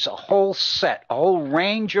series, a whole set, a whole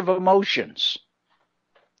range of emotions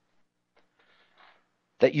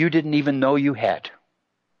that you didn't even know you had.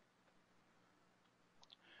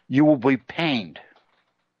 You will be pained.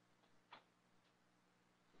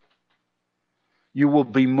 You will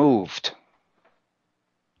be moved.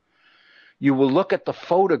 You will look at the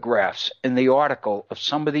photographs in the article of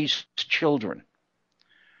some of these children,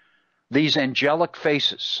 these angelic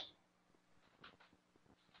faces.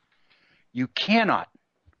 You cannot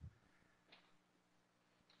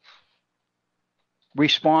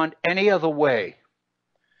respond any other way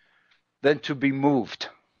than to be moved.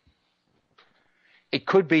 It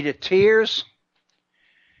could be to tears.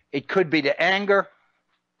 It could be to anger.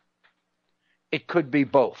 It could be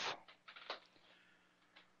both.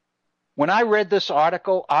 When I read this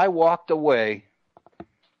article, I walked away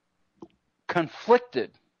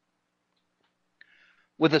conflicted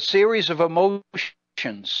with a series of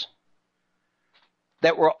emotions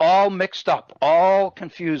that were all mixed up, all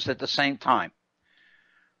confused at the same time.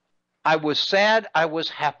 I was sad, I was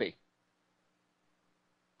happy.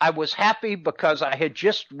 I was happy because I had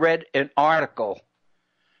just read an article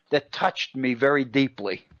that touched me very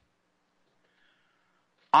deeply.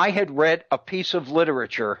 I had read a piece of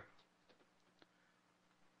literature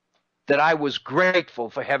that I was grateful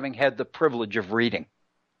for having had the privilege of reading.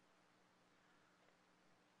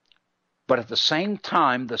 But at the same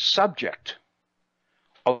time, the subject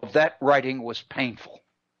of that writing was painful.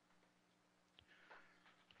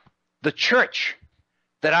 The church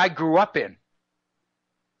that I grew up in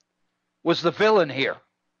was the villain here.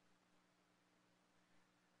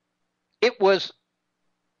 It was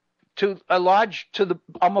to the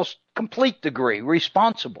almost complete degree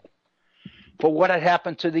responsible for what had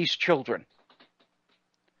happened to these children,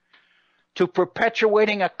 to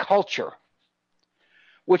perpetuating a culture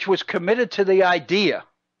which was committed to the idea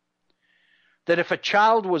that if a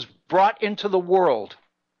child was brought into the world,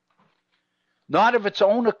 not of its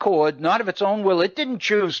own accord, not of its own will, it didn't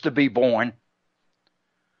choose to be born,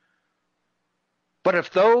 but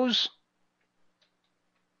if those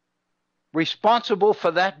responsible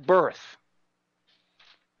for that birth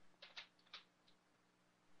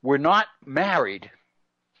were not married,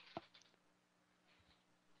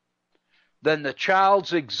 then the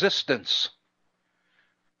child's existence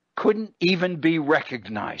couldn't even be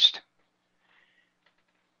recognized.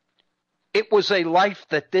 It was a life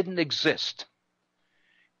that didn't exist.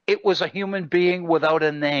 It was a human being without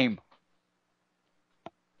a name.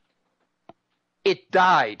 It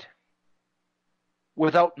died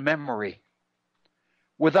without memory,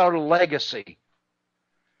 without a legacy,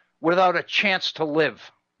 without a chance to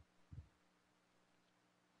live.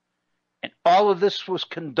 And all of this was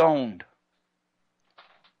condoned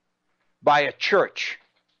by a church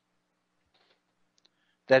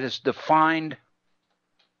that is defined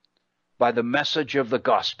by the message of the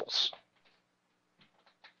Gospels.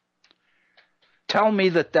 Tell me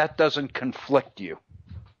that that doesn't conflict you.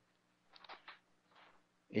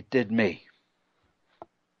 It did me.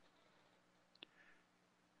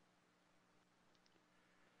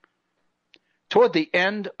 Toward the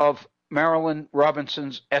end of Marilynne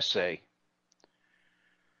Robinson's essay,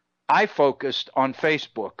 I focused on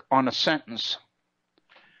Facebook on a sentence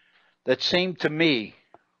that seemed to me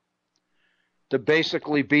to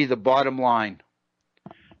basically be the bottom line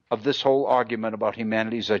of this whole argument about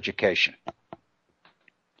humanities education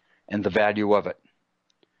and the value of it.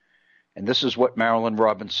 And this is what Marilynne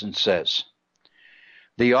Robinson says.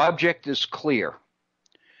 The object is clear: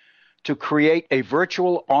 to create a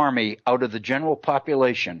virtual army out of the general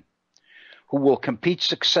population who will compete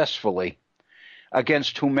successfully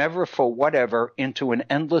against whomever for whatever into an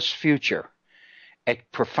endless future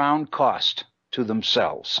at profound cost to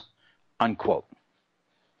themselves. Unquote.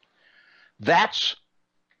 That's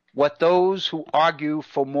what those who argue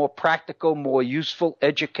for more practical, more useful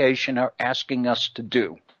education are asking us to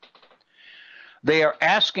do. They are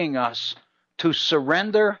asking us to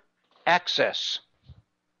surrender access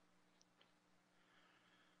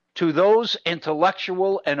to those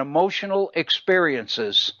intellectual and emotional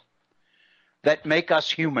experiences that make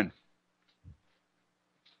us human.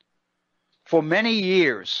 For many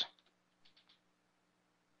years,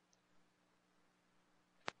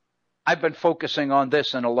 I've been focusing on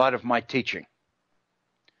this in a lot of my teaching.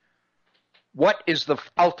 What is the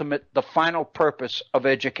final purpose of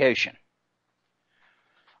education?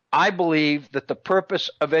 I believe that the purpose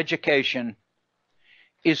of education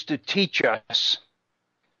is to teach us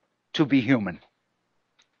to be human.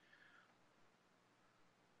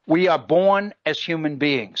 We are born as human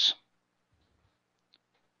beings.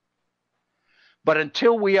 But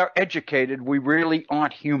until we are educated, we really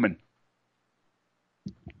aren't human.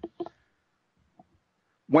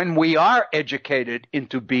 When we are educated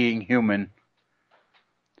into being human,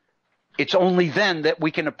 it's only then that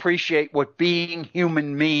we can appreciate what being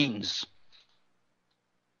human means.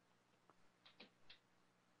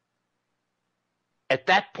 At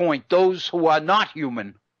that point, those who are not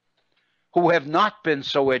human, who have not been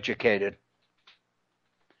so educated,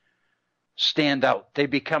 stand out. They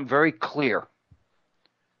become very clear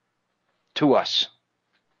to us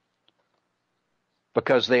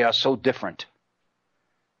because they are so different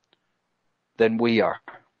than we are.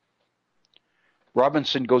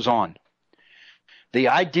 Robinson goes on. The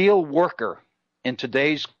ideal worker in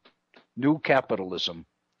today's new capitalism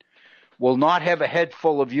will not have a head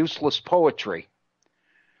full of useless poetry,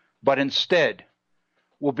 but instead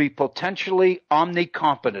will be potentially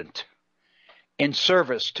omnicompetent in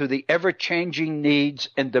service to the ever-changing needs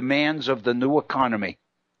and demands of the new economy.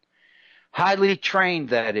 Highly trained,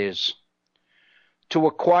 that is, to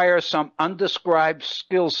acquire some undescribed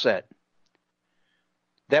skill set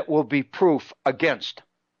that will be proof against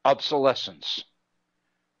obsolescence.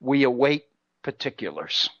 We await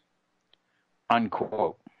particulars.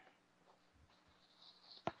 Unquote.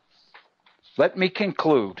 Let me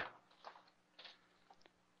conclude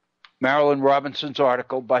Marilynne Robinson's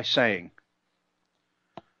article by saying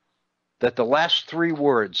that the last 3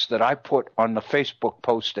 words that I put on the Facebook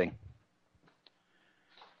posting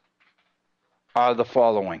are the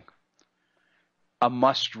following: a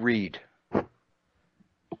must read.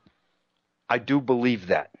 I do believe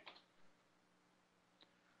that.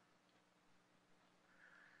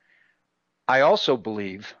 I also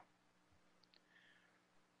believe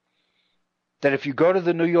that if you go to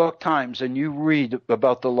the New York Times and you read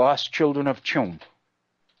about the lost children of Chum,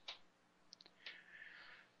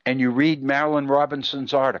 and you read Marilyn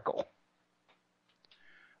Robinson's article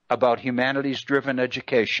about humanities-driven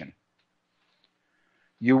education,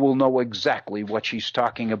 you will know exactly what she's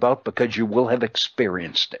talking about because you will have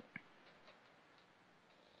experienced it.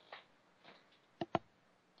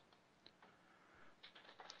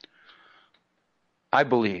 I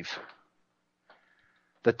believe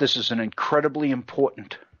that this is an incredibly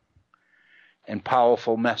important and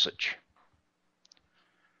powerful message.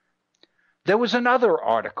 There was another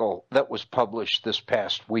article that was published this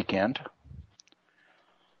past weekend.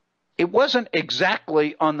 It wasn't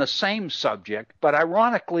exactly on the same subject, but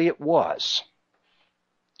ironically it was.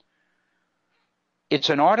 It's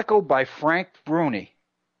an article by Frank Bruni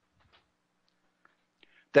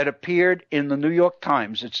that appeared in the New York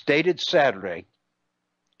Times. It's dated Saturday,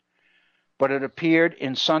 but it appeared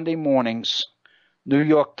in Sunday morning's New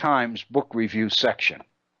York Times book review section.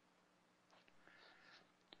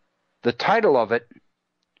 The title of it,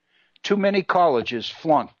 Too Many Colleges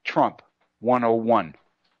Flunked Trump 101.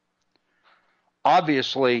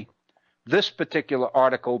 Obviously, this particular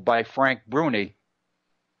article by Frank Bruni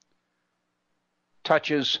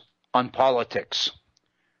touches on politics,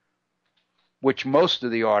 which most of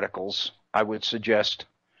the articles, I would suggest,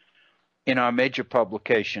 in our major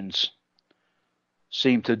publications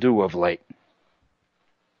seem to do of late.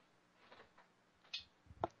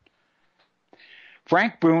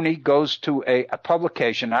 Frank Bruni goes to a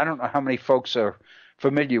publication. I don't know how many folks are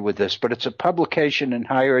familiar with this, but it's a publication in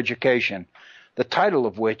higher education, the title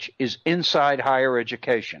of which is Inside Higher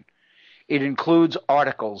Education. It includes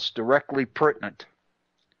articles directly pertinent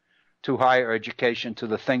to higher education, to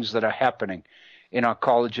the things that are happening in our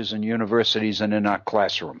colleges and universities and in our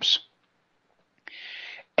classrooms.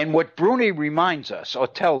 And what Bruni reminds us, or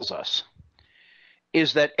tells us,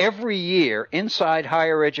 is that every year Inside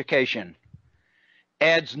Higher Education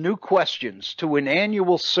adds new questions to an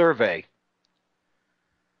annual survey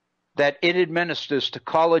that it administers to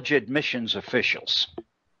college admissions officials.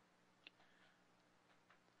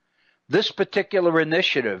 This particular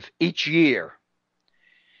initiative each year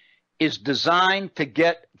is designed to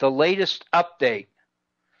get the latest update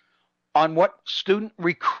on what student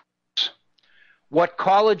recruits, what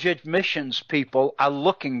college admissions people are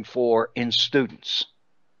looking for in students.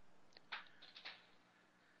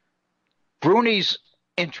 Bruni's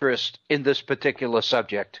interest in this particular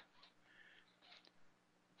subject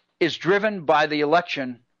is driven by the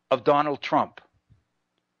election of Donald Trump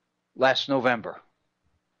last November,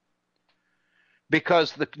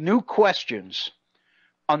 because the new questions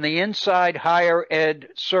on the Inside Higher Ed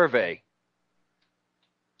survey,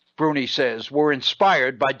 Bruni says, were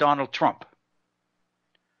inspired by Donald Trump.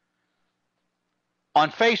 On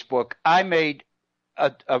Facebook, I made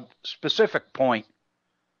a specific point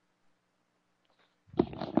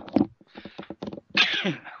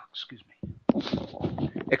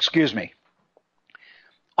Excuse me.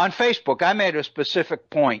 On Facebook, I made a specific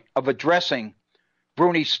point of addressing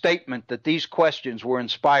Bruni's statement that these questions were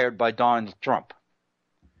inspired by Donald Trump.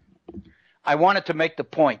 I wanted to make the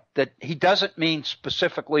point that he doesn't mean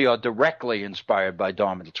specifically or directly inspired by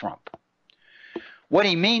Donald Trump. What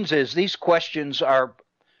he means is these questions are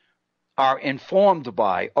informed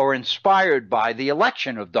by or inspired by the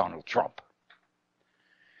election of Donald Trump,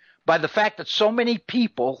 by the fact that so many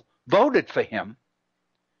people voted for him,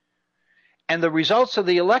 and the results of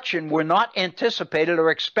the election were not anticipated or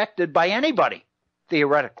expected by anybody,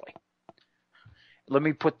 theoretically. Let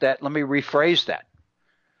me rephrase that.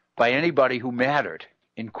 By anybody who mattered,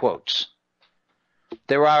 in quotes.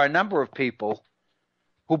 There are a number of people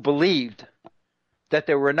who believed that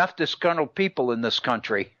there were enough disgruntled people in this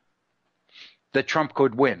country that Trump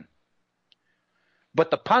could win.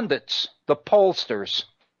 But the pundits, the pollsters,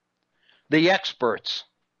 the experts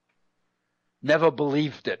never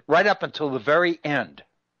believed it, right up until the very end.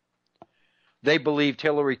 They believed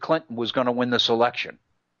Hillary Clinton was going to win this election.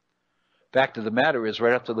 Fact of the matter is,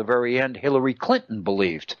 right up to the very end, Hillary Clinton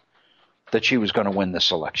believed that she was going to win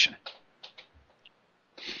this election.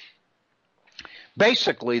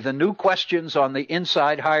 Basically, the new questions on the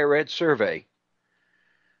Inside Higher Ed survey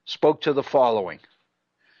spoke to the following: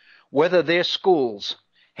 whether their schools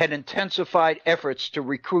had intensified efforts to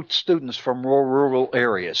recruit students from rural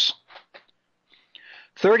areas.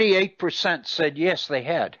 38% said yes, they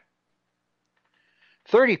had.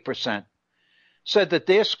 30% said that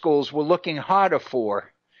their schools were looking harder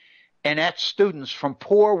for and at students from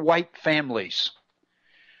poor white families.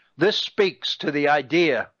 This speaks to the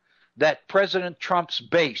idea that President Trump's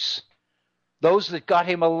base, those that got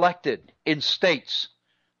him elected in states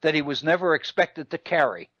that he was never expected to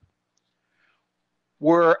carry,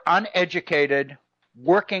 were uneducated,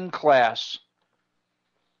 working class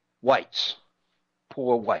whites,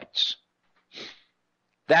 poor whites.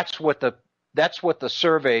 That's what the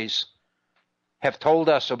surveys have told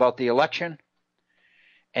us about the election.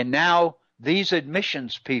 And now these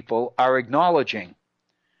admissions people are acknowledging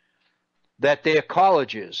that their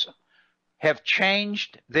colleges have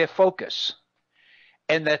changed their focus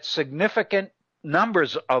and that significant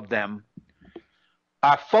numbers of them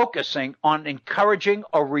are focusing on encouraging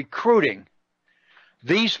or recruiting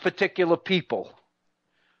these particular people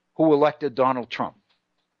who elected Donald Trump.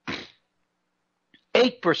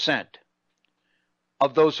 8%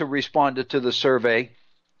 of those who responded to the survey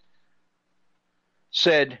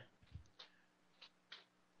said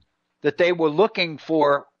that they were looking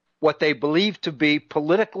for what they believed to be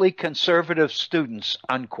politically conservative students,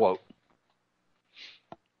 unquote.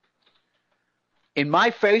 In my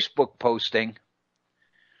Facebook posting,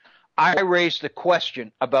 I raised a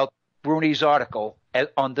question about Bruni's article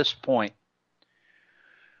on this point.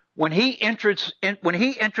 When he introduces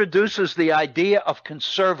the idea of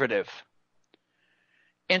conservative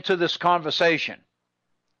into this conversation,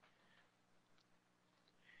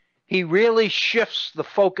 he really shifts the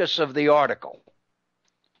focus of the article.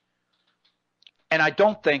 And I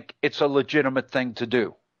don't think it's a legitimate thing to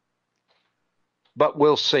do. But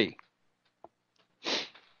we'll see.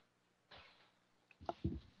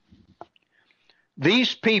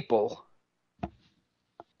 These people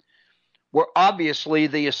were obviously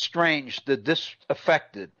the estranged, the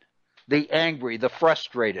disaffected, the angry, the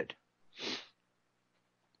frustrated.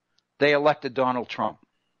 They elected Donald Trump.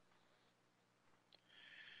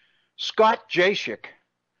 Scott Jacek,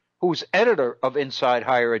 who's editor of Inside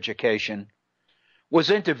Higher Education, was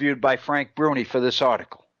interviewed by Frank Bruni for this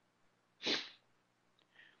article.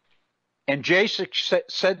 And Jacek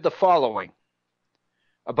said the following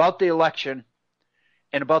about the election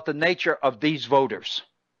and about the nature of these voters.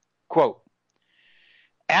 Quote,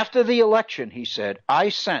 after the election, he said, I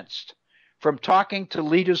sensed from talking to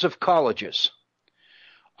leaders of colleges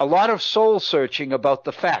a lot of soul searching about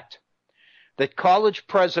the fact that college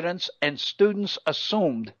presidents and students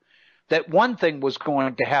assumed that one thing was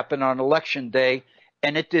going to happen on election day,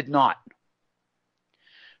 and it did not.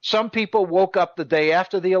 Some people woke up the day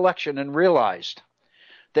after the election and realized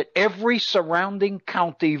that every surrounding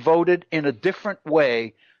county voted in a different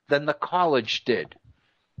way than the college did,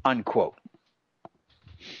 unquote.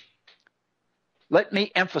 Let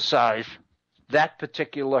me emphasize that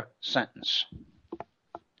particular sentence.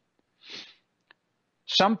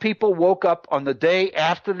 Some people woke up on the day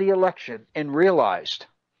after the election and realized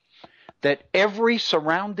that every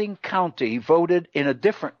surrounding county voted in a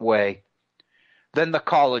different way than the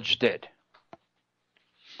college did,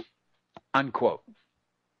 unquote.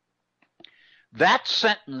 That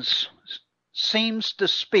sentence seems to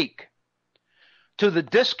speak to the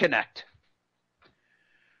disconnect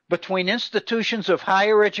between institutions of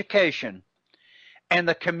higher education and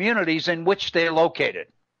the communities in which they're located.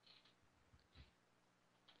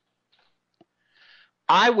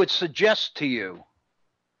 I would suggest to you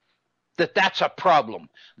that that's a problem.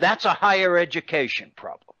 That's a higher education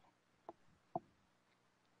problem.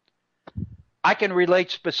 I can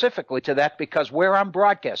relate specifically to that because where I'm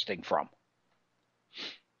broadcasting from,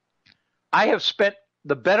 I have spent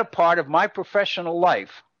the better part of my professional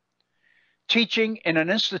life teaching in an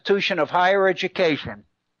institution of higher education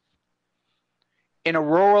in a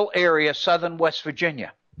rural area, southern West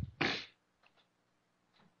Virginia.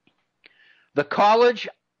 The college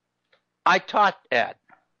I taught at,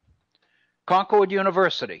 Concord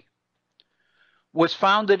University, was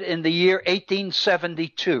founded in the year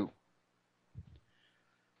 1872.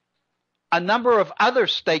 A number of other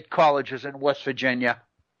state colleges in West Virginia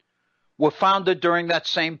were founded during that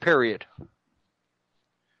same period.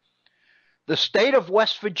 The state of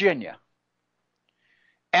West Virginia,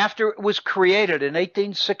 after it was created in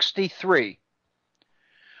 1863,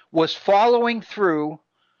 was following through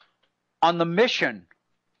on the mission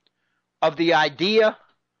of the idea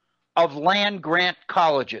of land grant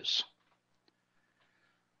colleges.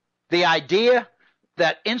 The idea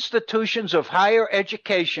that institutions of higher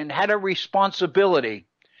education had a responsibility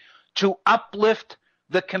to uplift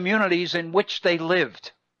the communities in which they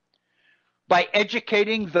lived by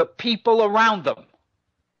educating the people around them.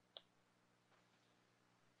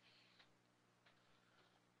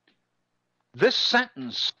 This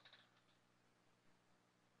sentence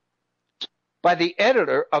by the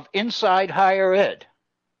editor of Inside Higher Ed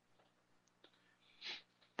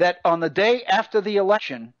that on the day after the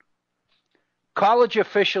election, college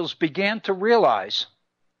officials began to realize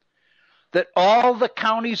that all the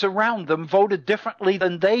counties around them voted differently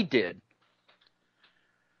than they did,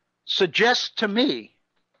 suggests to me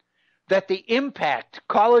that the impact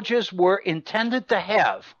colleges were intended to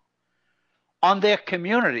have on their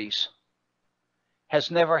communities has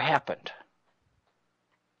never happened.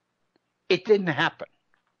 It didn't happen.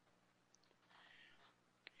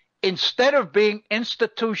 Instead of being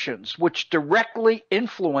institutions which directly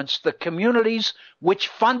influenced the communities which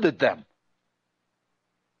funded them,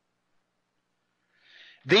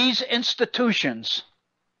 these institutions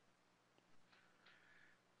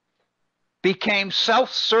became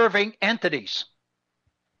self-serving entities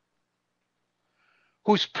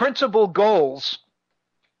whose principal goals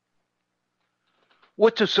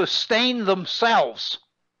were to sustain themselves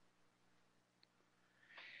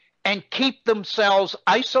and keep themselves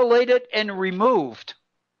isolated and removed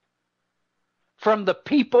from the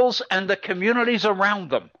peoples and the communities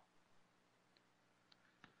around them.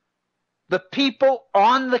 The people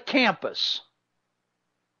on the campus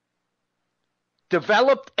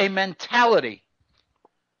developed a mentality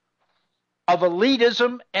of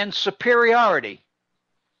elitism and superiority,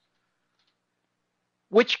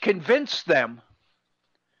 which convinced them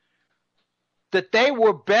that they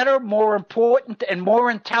were better, more important, and more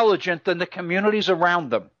intelligent than the communities around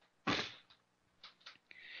them.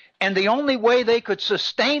 And the only way they could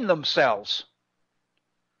sustain themselves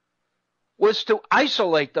was to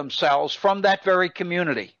isolate themselves from that very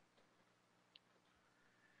community.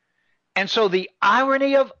 And so the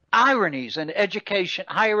irony of ironies in education,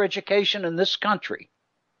 higher education in this country,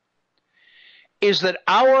 is that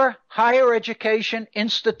our higher education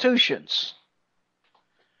institutions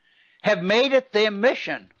have made it their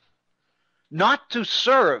mission not to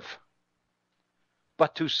serve,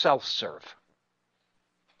 but to self-serve.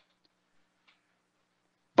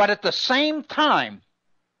 But at the same time,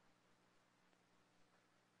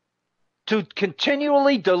 to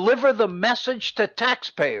continually deliver the message to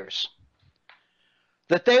taxpayers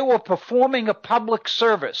that they were performing a public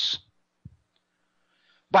service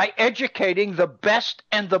by educating the best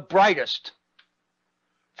and the brightest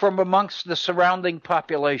from amongst the surrounding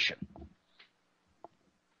population.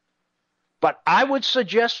 But I would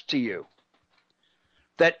suggest to you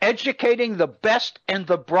that educating the best and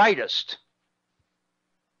the brightest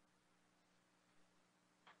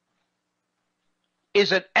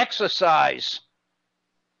is an exercise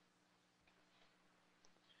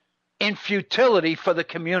in futility for the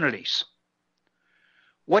communities.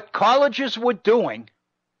 What colleges were doing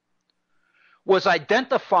was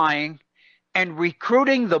identifying and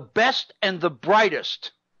recruiting the best and the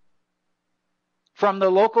brightest from the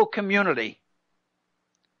local community,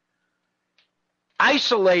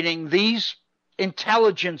 isolating these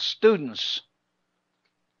intelligent students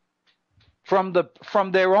from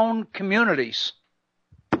their own communities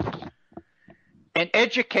and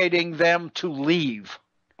educating them to leave,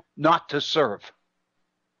 not to serve.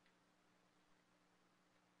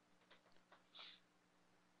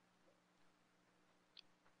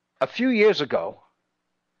 A few years ago,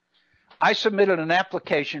 I submitted an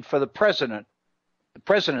application for the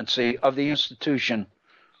presidency of the institution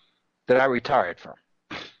that I retired from.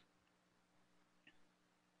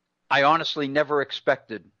 I honestly never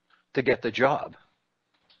expected to get the job.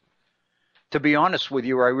 To be honest with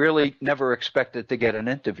you, I really never expected to get an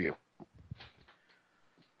interview.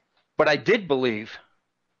 But I did believe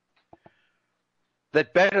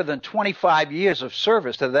that better than 25 years of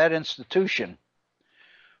service to that institution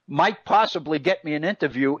might possibly get me an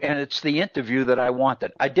interview, and it's the interview that I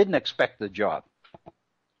wanted. I didn't expect the job,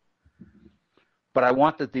 but I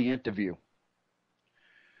wanted the interview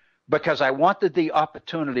because I wanted the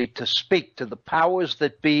opportunity to speak to the powers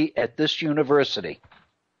that be at this university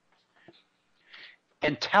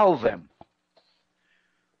and tell them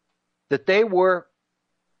that they were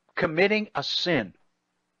committing a sin.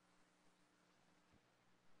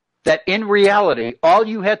 That in reality, all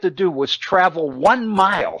you had to do was travel 1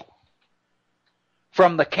 mile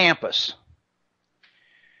from the campus,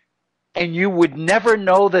 and you would never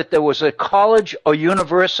know that there was a college or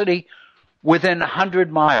university within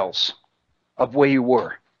 100 miles of where you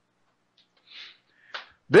were.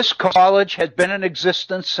 This college had been in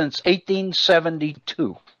existence since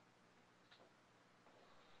 1872.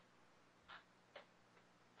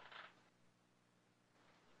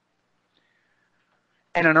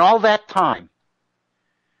 And in all that time,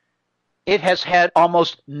 it has had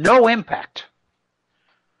almost no impact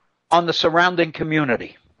on the surrounding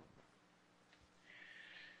community.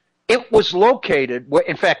 It was located,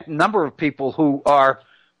 in fact, a number of people who are,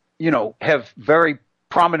 have very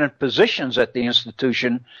prominent positions at the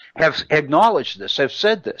institution have acknowledged this, have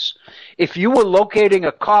said this. If you were locating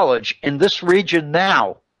a college in this region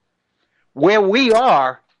now, where we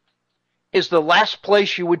are is the last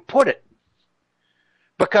place you would put it.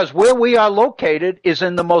 Because where we are located is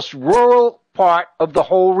in the most rural part of the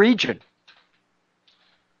whole region.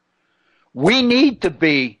 We need to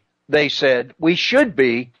be, they said, we should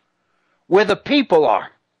be where the people are.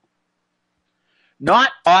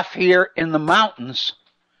 Not off here in the mountains,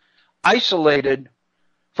 isolated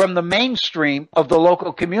from the mainstream of the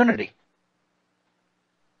local community.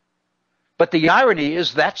 But the irony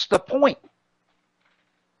is that's the point.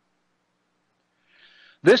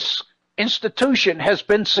 This institution has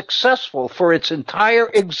been successful for its entire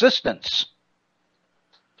existence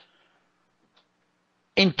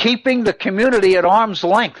in keeping the community at arm's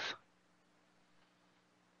length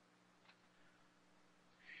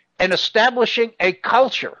and establishing a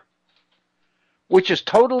culture which is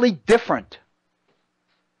totally different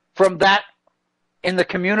from that in the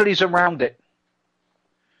communities around it.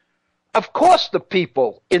 Of course, the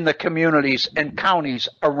people in the communities and counties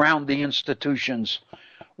around the institutions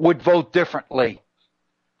would vote differently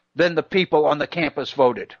than the people on the campus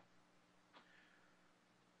voted.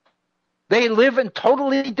 They live in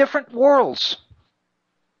totally different worlds.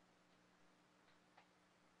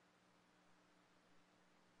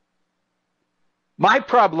 My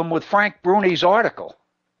problem with Frank Bruni's article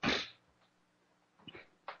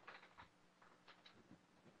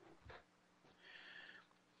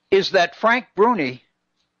is that Frank Bruni,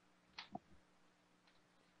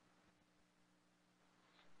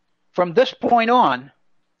 from this point on,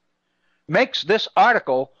 makes this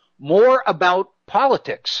article more about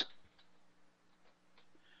politics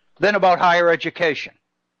than about higher education.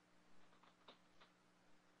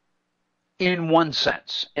 In one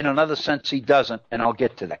sense. In another sense, he doesn't, and I'll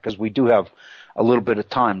get to that because we do have a little bit of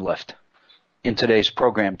time left in today's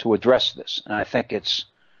program to address this, and I think it's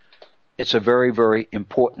a very, very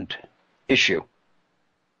important issue.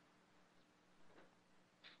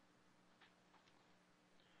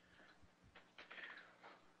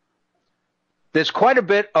 There's quite a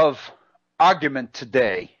bit of argument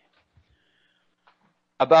today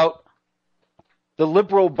about the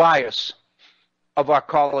liberal bias of our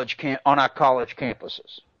on our college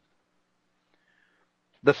campuses.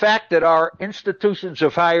 The fact that our institutions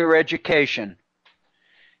of higher education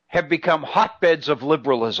have become hotbeds of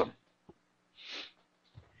liberalism,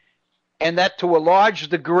 and that to a large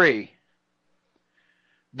degree,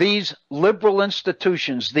 these liberal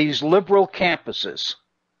institutions, these liberal campuses,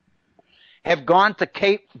 have gone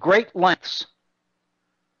to great lengths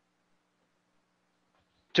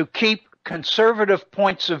to keep conservative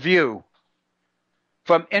points of view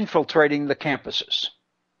from infiltrating the campuses.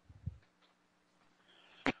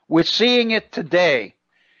 We're seeing it today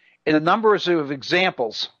in a number of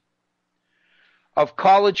examples of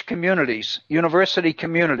college communities, university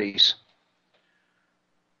communities,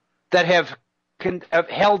 that have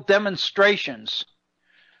held demonstrations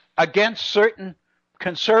against certain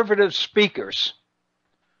conservative speakers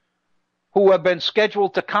who have been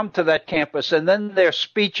scheduled to come to that campus, and then their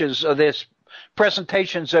speeches or their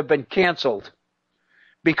presentations have been canceled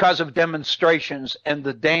because of demonstrations and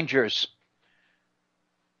the dangers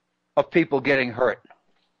of people getting hurt.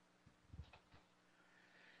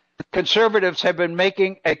 Conservatives have been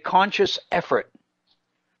making a conscious effort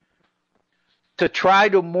to try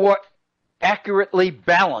to more accurately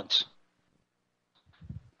balance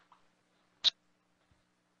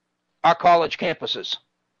our college campuses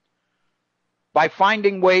by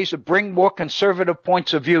finding ways to bring more conservative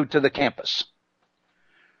points of view to the campus.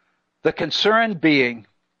 The concern being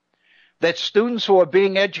that students who are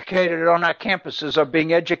being educated on our campuses are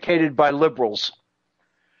being educated by liberals.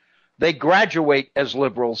 They graduate as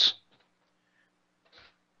liberals,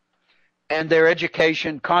 and their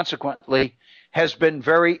education, consequently, has been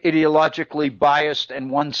very ideologically biased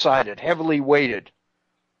and one-sided, heavily weighted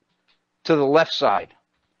to the left side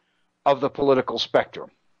of the political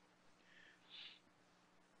spectrum.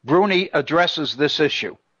 Bruni addresses this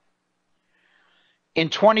issue. In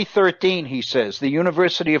 2013, he says, the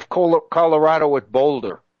University of Colorado at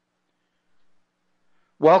Boulder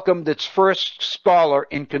welcomed its first scholar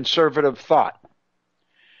in conservative thought,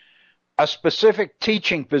 a specific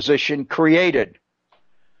teaching position created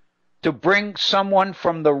to bring someone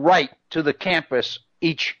from the right to the campus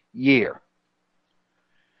each year.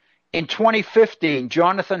 In 2015,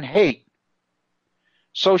 Jonathan Haidt,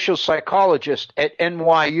 social psychologist at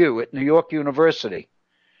NYU, at New York University,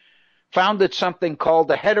 founded something called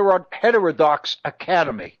the Heterodox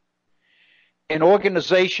Academy an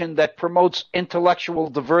organization that promotes intellectual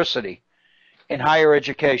diversity in higher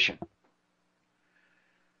education.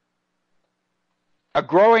 A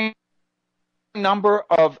growing number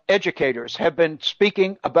of educators have been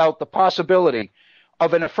speaking about the possibility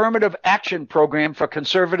of an affirmative action program for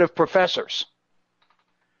conservative professors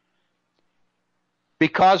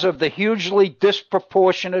because of the hugely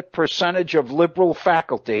disproportionate percentage of liberal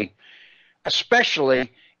faculty,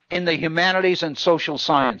 especially in the humanities and social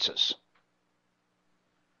sciences.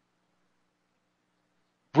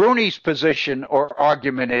 Bruni's position or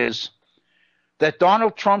argument is that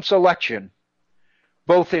Donald Trump's election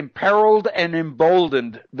both imperiled and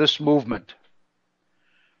emboldened this movement.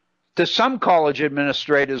 To some college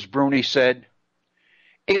administrators, Bruni said,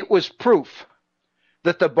 it was proof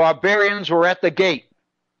that the barbarians were at the gate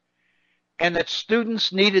and that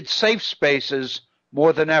students needed safe spaces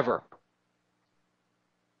more than ever.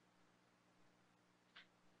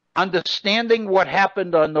 Understanding what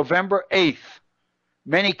happened on November 8th,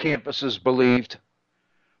 many campuses believed,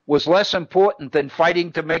 was less important than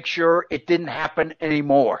fighting to make sure it didn't happen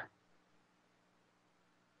anymore.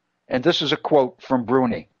 And this is a quote from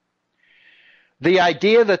Bruni. The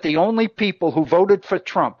idea that the only people who voted for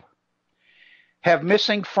Trump have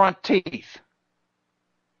missing front teeth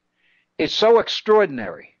is so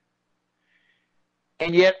extraordinary.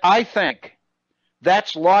 And yet I think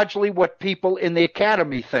that's largely what people in the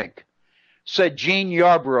academy think, said Jean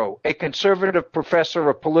Yarbrough, a conservative professor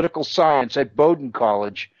of political science at Bowdoin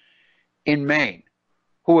College in Maine,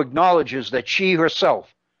 who acknowledges that she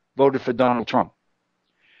herself voted for Donald Trump.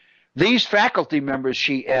 These faculty members,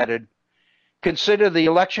 she added, consider the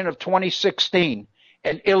election of 2016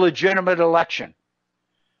 an illegitimate election.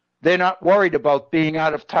 They're not worried about being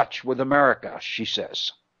out of touch with America, she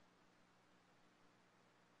says.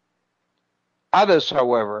 Others,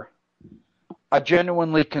 however, are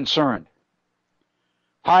genuinely concerned.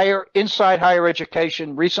 Inside Higher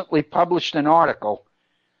Education recently published an article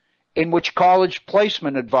in which college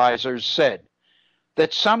placement advisors said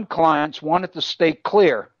that some clients wanted to stay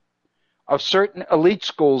clear of certain elite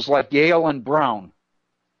schools like Yale and Brown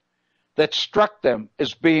that struck them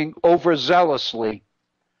as being overzealously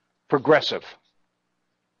progressive.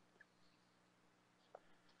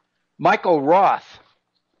 Michael Roth,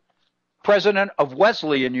 president of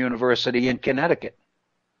Wesleyan University in Connecticut,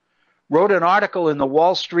 wrote an article in the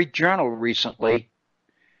Wall Street Journal recently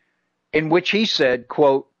in which he said,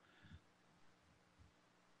 quote,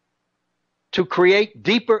 to create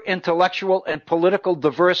deeper intellectual and political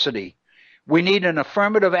diversity, we need an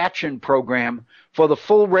affirmative action program for the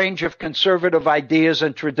full range of conservative ideas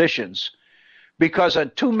and traditions, because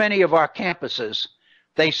on too many of our campuses,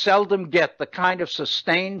 they seldom get the kind of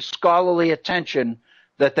sustained scholarly attention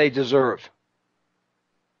that they deserve.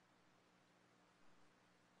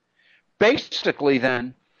 Basically,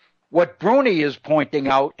 then, what Bruni is pointing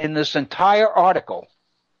out in this entire article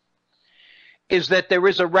is that there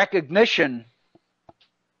is a recognition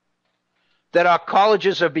that our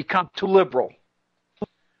colleges have become too liberal,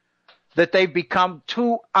 that they've become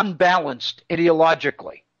too unbalanced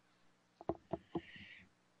ideologically,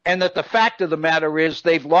 and that the fact of the matter is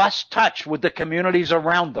they've lost touch with the communities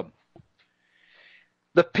around them.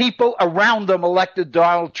 The people around them elected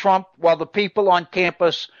Donald Trump, while the people on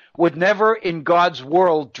campus would never in God's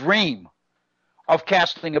world dream of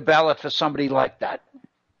casting a ballot for somebody like that.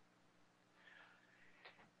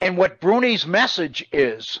 And what Bruni's message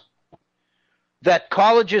is that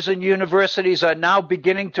colleges and universities are now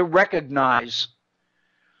beginning to recognize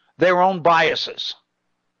their own biases.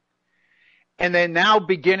 And they're now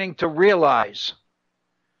beginning to realize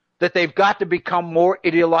that they've got to become more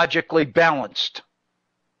ideologically balanced.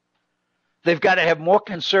 They've got to have more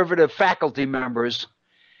conservative faculty members,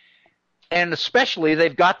 and especially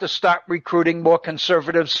they've got to start recruiting more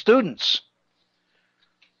conservative students.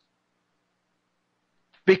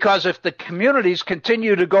 Because if the communities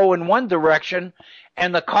continue to go in one direction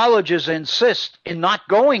and the colleges insist in not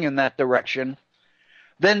going in that direction,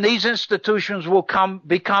 then these institutions will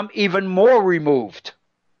become even more removed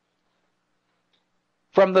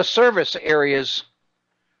from the service areas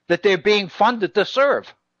that they're being funded to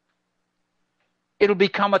serve. It'll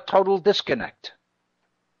become a total disconnect.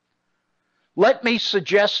 Let me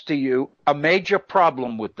suggest to you a major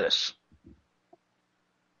problem with this.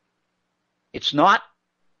 It's not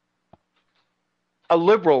a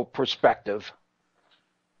liberal perspective,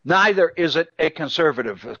 neither is it a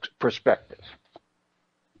conservative perspective.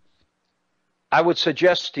 I would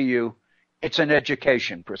suggest to you it's an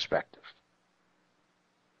education perspective.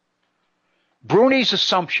 Bruni's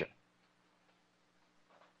assumption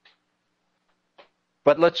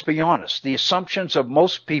But let's be honest, the assumptions of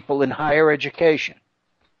most people in higher education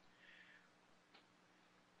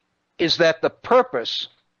is that the purpose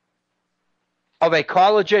of a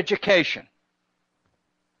college education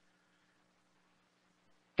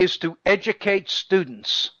is to educate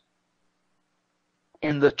students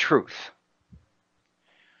in the truth.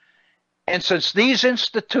 And since these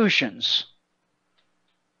institutions,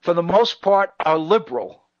 for the most part, are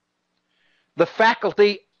liberal, the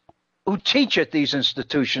faculty who teach at these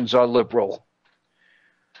institutions are liberal,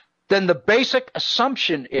 then the basic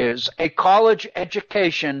assumption is a college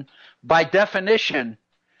education, by definition,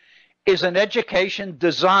 is an education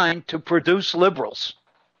designed to produce liberals.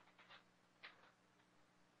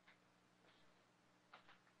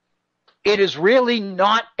 It is really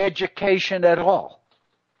not education at all.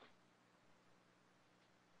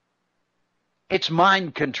 It's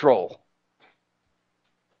mind control.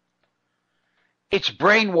 It's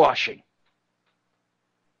brainwashing.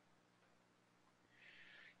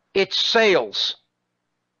 It's sales.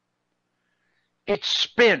 It's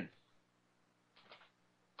spin.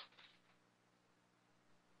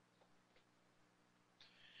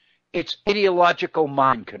 It's ideological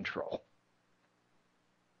mind control.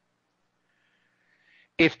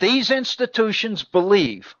 If these institutions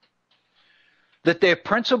believe that their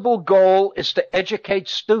principal goal is to educate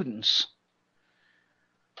students,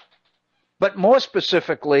 but more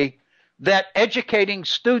specifically, that educating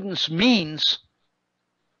students means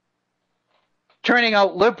turning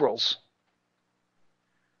out liberals,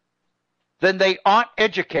 then they aren't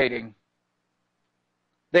educating,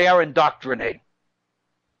 they are indoctrinating.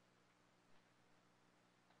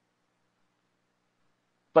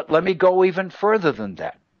 But let me go even further than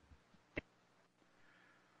that.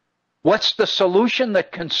 What's the solution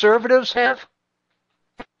that conservatives have?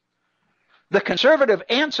 The conservative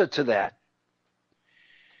answer to that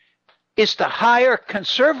is to hire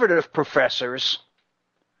conservative professors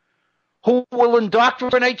who will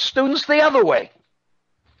indoctrinate students the other way.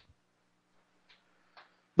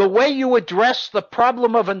 The way you address the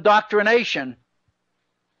problem of indoctrination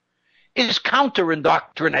is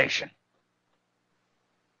counter-indoctrination.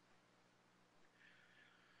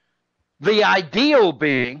 The ideal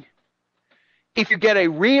being, if you get a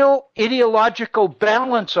real ideological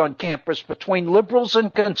balance on campus between liberals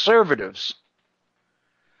and conservatives,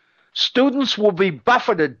 students will be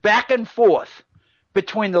buffeted back and forth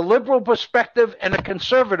between the liberal perspective and a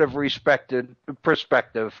conservative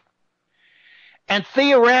perspective. And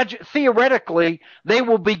theoretically, they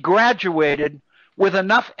will be graduated with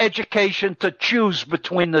enough education to choose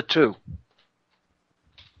between the two.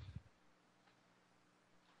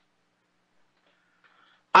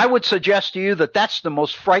 I would suggest to you that that's the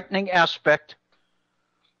most frightening aspect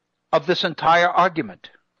of this entire argument,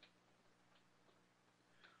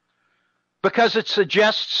 because it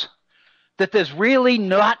suggests that there's really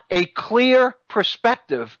not a clear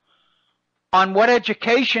perspective on what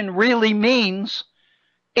education really means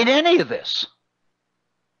in any of this.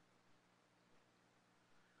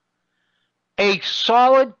 A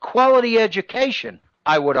solid quality education,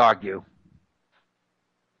 I would argue,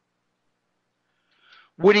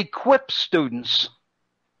 would equip students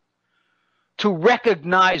to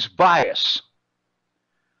recognize bias,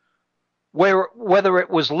 whether it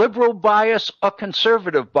was liberal bias or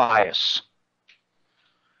conservative bias.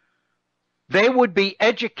 They would be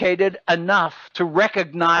educated enough to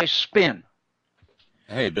recognize spin.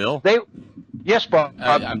 Hey, Bill. Yes, Bob.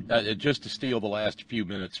 Just to steal the last few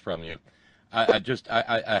minutes from you, I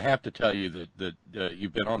have to tell you that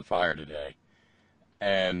you've been on fire today.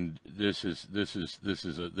 And this is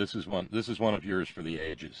one of yours for the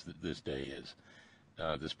ages. That this day is,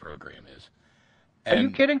 this program is. And are you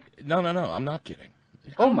kidding? No, I'm not kidding.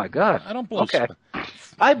 Oh my God! I don't blow. Okay,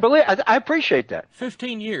 I appreciate that.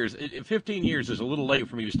 15 years is a little late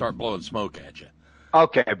for me to start blowing smoke at you.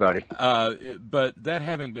 Okay, buddy. But that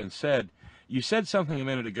having been said, you said something a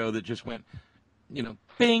minute ago that just went,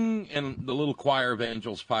 bing, and the little choir of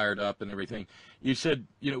angels fired up and everything. You said,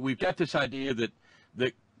 we've got this idea that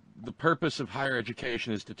the purpose of higher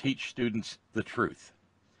education is to teach students the truth.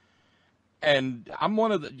 And I'm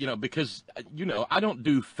one of the, because, I don't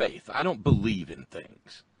do faith. I don't believe in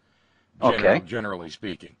things, generally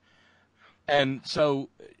speaking. And so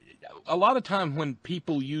a lot of time when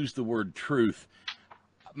people use the word truth,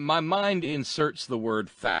 my mind inserts the word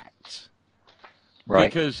facts.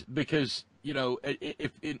 Right. Because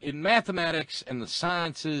if in mathematics and the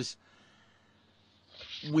sciences,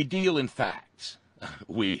 we deal in facts.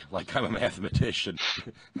 Like I'm a mathematician.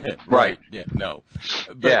 Right. Yeah, no.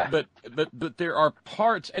 But there are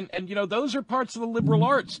parts, and those are parts of the liberal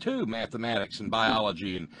arts too, mathematics and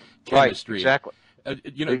biology and chemistry. Right, exactly.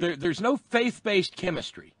 There's no faith-based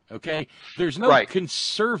chemistry, okay? There's no Right.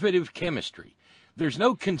 conservative chemistry. There's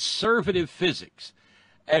no conservative physics.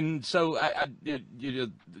 And so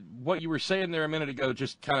what you were saying there a minute ago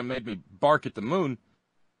just kind of made me bark at the moon,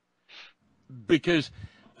 because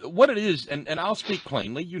what it is, and I'll speak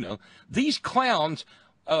plainly, these clowns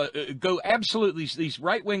go absolutely, these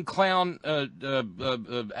right-wing clown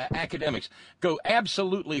academics go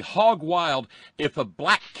absolutely hog wild if a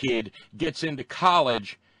black kid gets into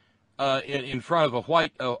college in front of a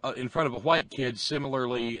white kid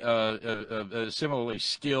similarly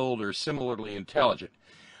skilled or similarly intelligent.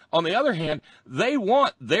 On the other hand, they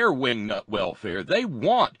want their wingnut welfare. They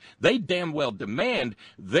damn well demand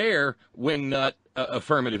their wingnut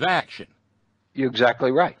affirmative action. You're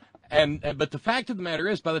exactly right. But the fact of the matter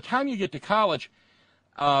is, by the time you get to college,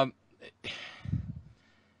 like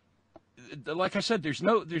I said, there's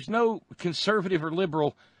no conservative or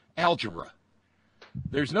liberal algebra.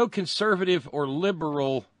 There's no conservative or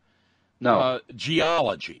liberal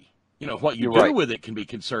geology. What you do with it can be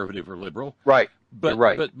conservative or liberal. Right. But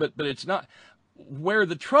it's not. Where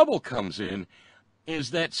the trouble comes in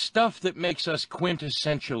is that stuff that makes us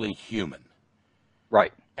quintessentially human.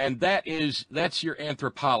 Right. And that's your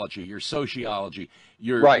anthropology, your sociology,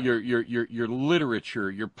 your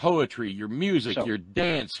literature, your poetry, your music, your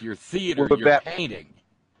dance, your theater, your painting.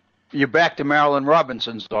 You're back to Marilyn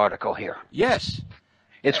Robinson's article here. Yes.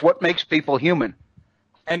 It's what makes people human.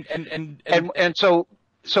 And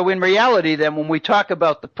so in reality, then, when we talk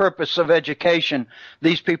about the purpose of education,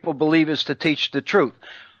 these people believe is to teach the truth.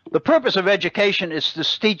 The purpose of education is to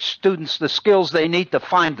teach students the skills they need to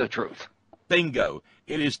find the truth. Bingo.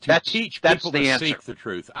 It is to teach people to seek the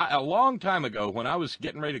truth. A long time ago, when I was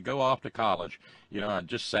getting ready to go off to college, I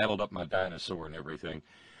just saddled up my dinosaur and everything.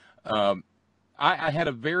 I had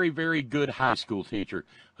a very, very good high school teacher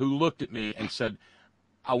who looked at me and said,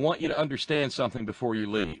 I want you to understand something before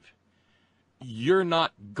you leave. You're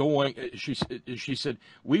not going, she said,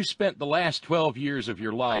 we've spent the last 12 years of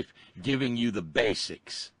your life giving you the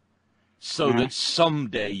basics so that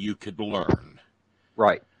someday you could learn.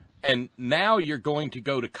 Right. And now you're going to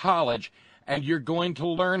go to college and you're going to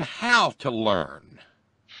learn how to learn.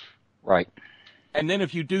 Right. And then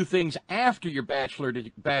if you do things after your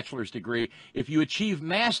bachelor's degree, if you achieve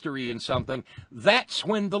mastery in something, that's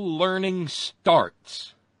when the learning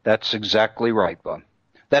starts. That's exactly right, Bob.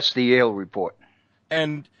 That's the Yale report.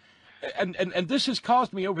 And this has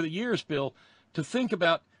caused me over the years, Bill, to think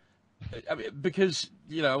about, because,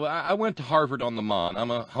 I went to Harvard on the Mon.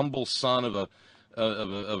 I'm a humble son of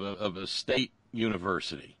a state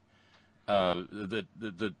university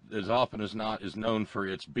that as often as not is known for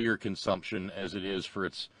its beer consumption as it is for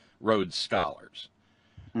its Rhodes Scholars.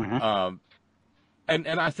 Mm-hmm. And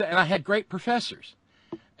I had great professors,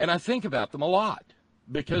 and I think about them a lot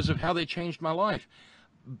because of how they changed my life.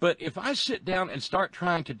 But if I sit down and start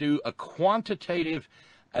trying to do a quantitative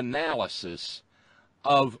analysis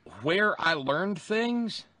of where I learned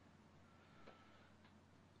things,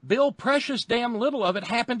 Bill, precious damn little of it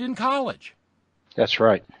happened in college. That's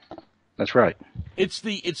right. That's right. It's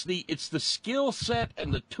the skill set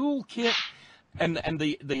and the toolkit and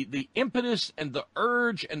the impetus and the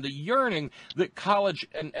urge and the yearning that college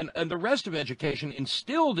and the rest of education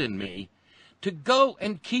instilled in me to go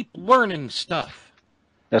and keep learning stuff.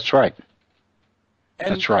 That's right.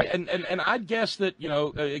 That's right. And I'd guess that,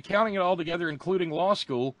 counting it all together, including law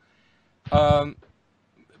school,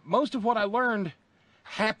 most of what I learned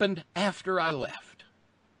happened after I left.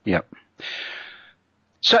 Yep.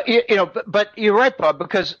 So, but you're right, Bob,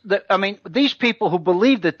 because, these people who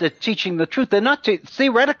believe that they're teaching the truth, they're not,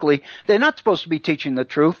 theoretically, they're not supposed to be teaching the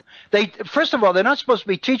truth. First of all, they're not supposed to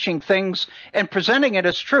be teaching things and presenting it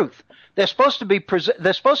as truth. They're supposed to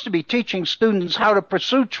be teaching students how to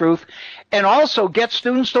pursue truth and also get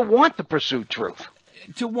students to want to pursue truth.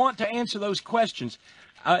 To want to answer those questions.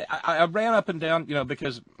 I ran up and down,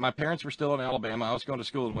 because my parents were still in Alabama. I was going to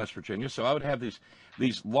school in West Virginia, so I would have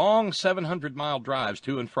these long 700-mile drives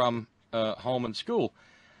to and from home and school.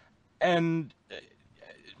 And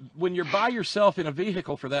when you're by yourself in a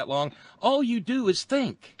vehicle for that long, all you do is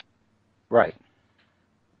think. Right.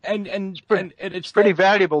 And it's pretty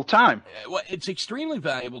valuable time. Well, it's extremely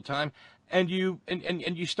valuable time, and you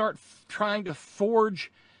start trying to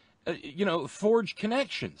forge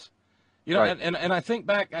connections. Right. And I think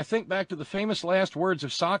back to the famous last words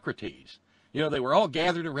of Socrates. They were all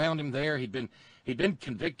gathered around him there. He'd been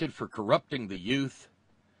convicted for corrupting the youth.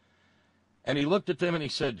 And he looked at them and he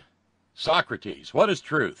said, Socrates, what is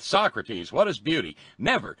truth? Socrates, what is beauty?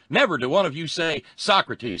 Never, never do one of you say,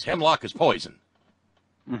 Socrates, hemlock is poison.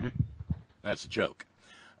 Mm-hmm. That's a joke.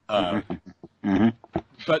 Mm-hmm.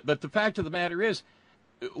 But the fact of the matter is,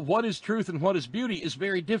 what is truth and what is beauty is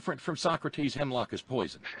very different from Socrates' hemlock is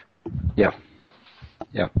poison. Yeah.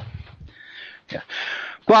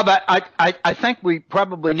 Bob, I think we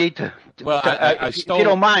probably need to. Well, if you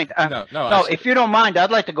don't mind. No. If you don't mind,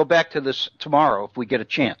 I'd like to go back to this tomorrow if we get a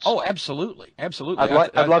chance. Oh, absolutely. I'd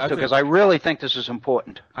love to, because I really think this is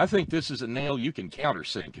important. I think this is a nail you can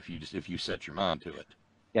countersink if you set your mind to it.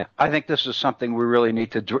 Yeah, I think this is something we really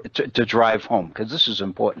need to drive home, because this is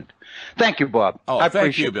important. Thank you, Bob. Oh,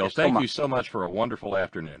 thank you, Bill. Thank you so much for a wonderful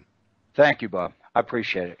afternoon. Thank you, Bob. I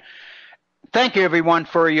appreciate it. Thank you, everyone,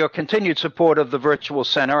 for your continued support of the Virtual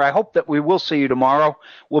Center. I hope that we will see you tomorrow.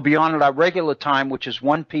 We'll be on at our regular time, which is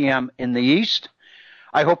 1 p.m. in the East.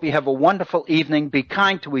 I hope you have a wonderful evening. Be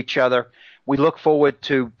kind to each other. We look forward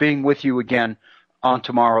to being with you again on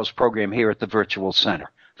tomorrow's program here at the Virtual Center.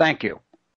 Thank you.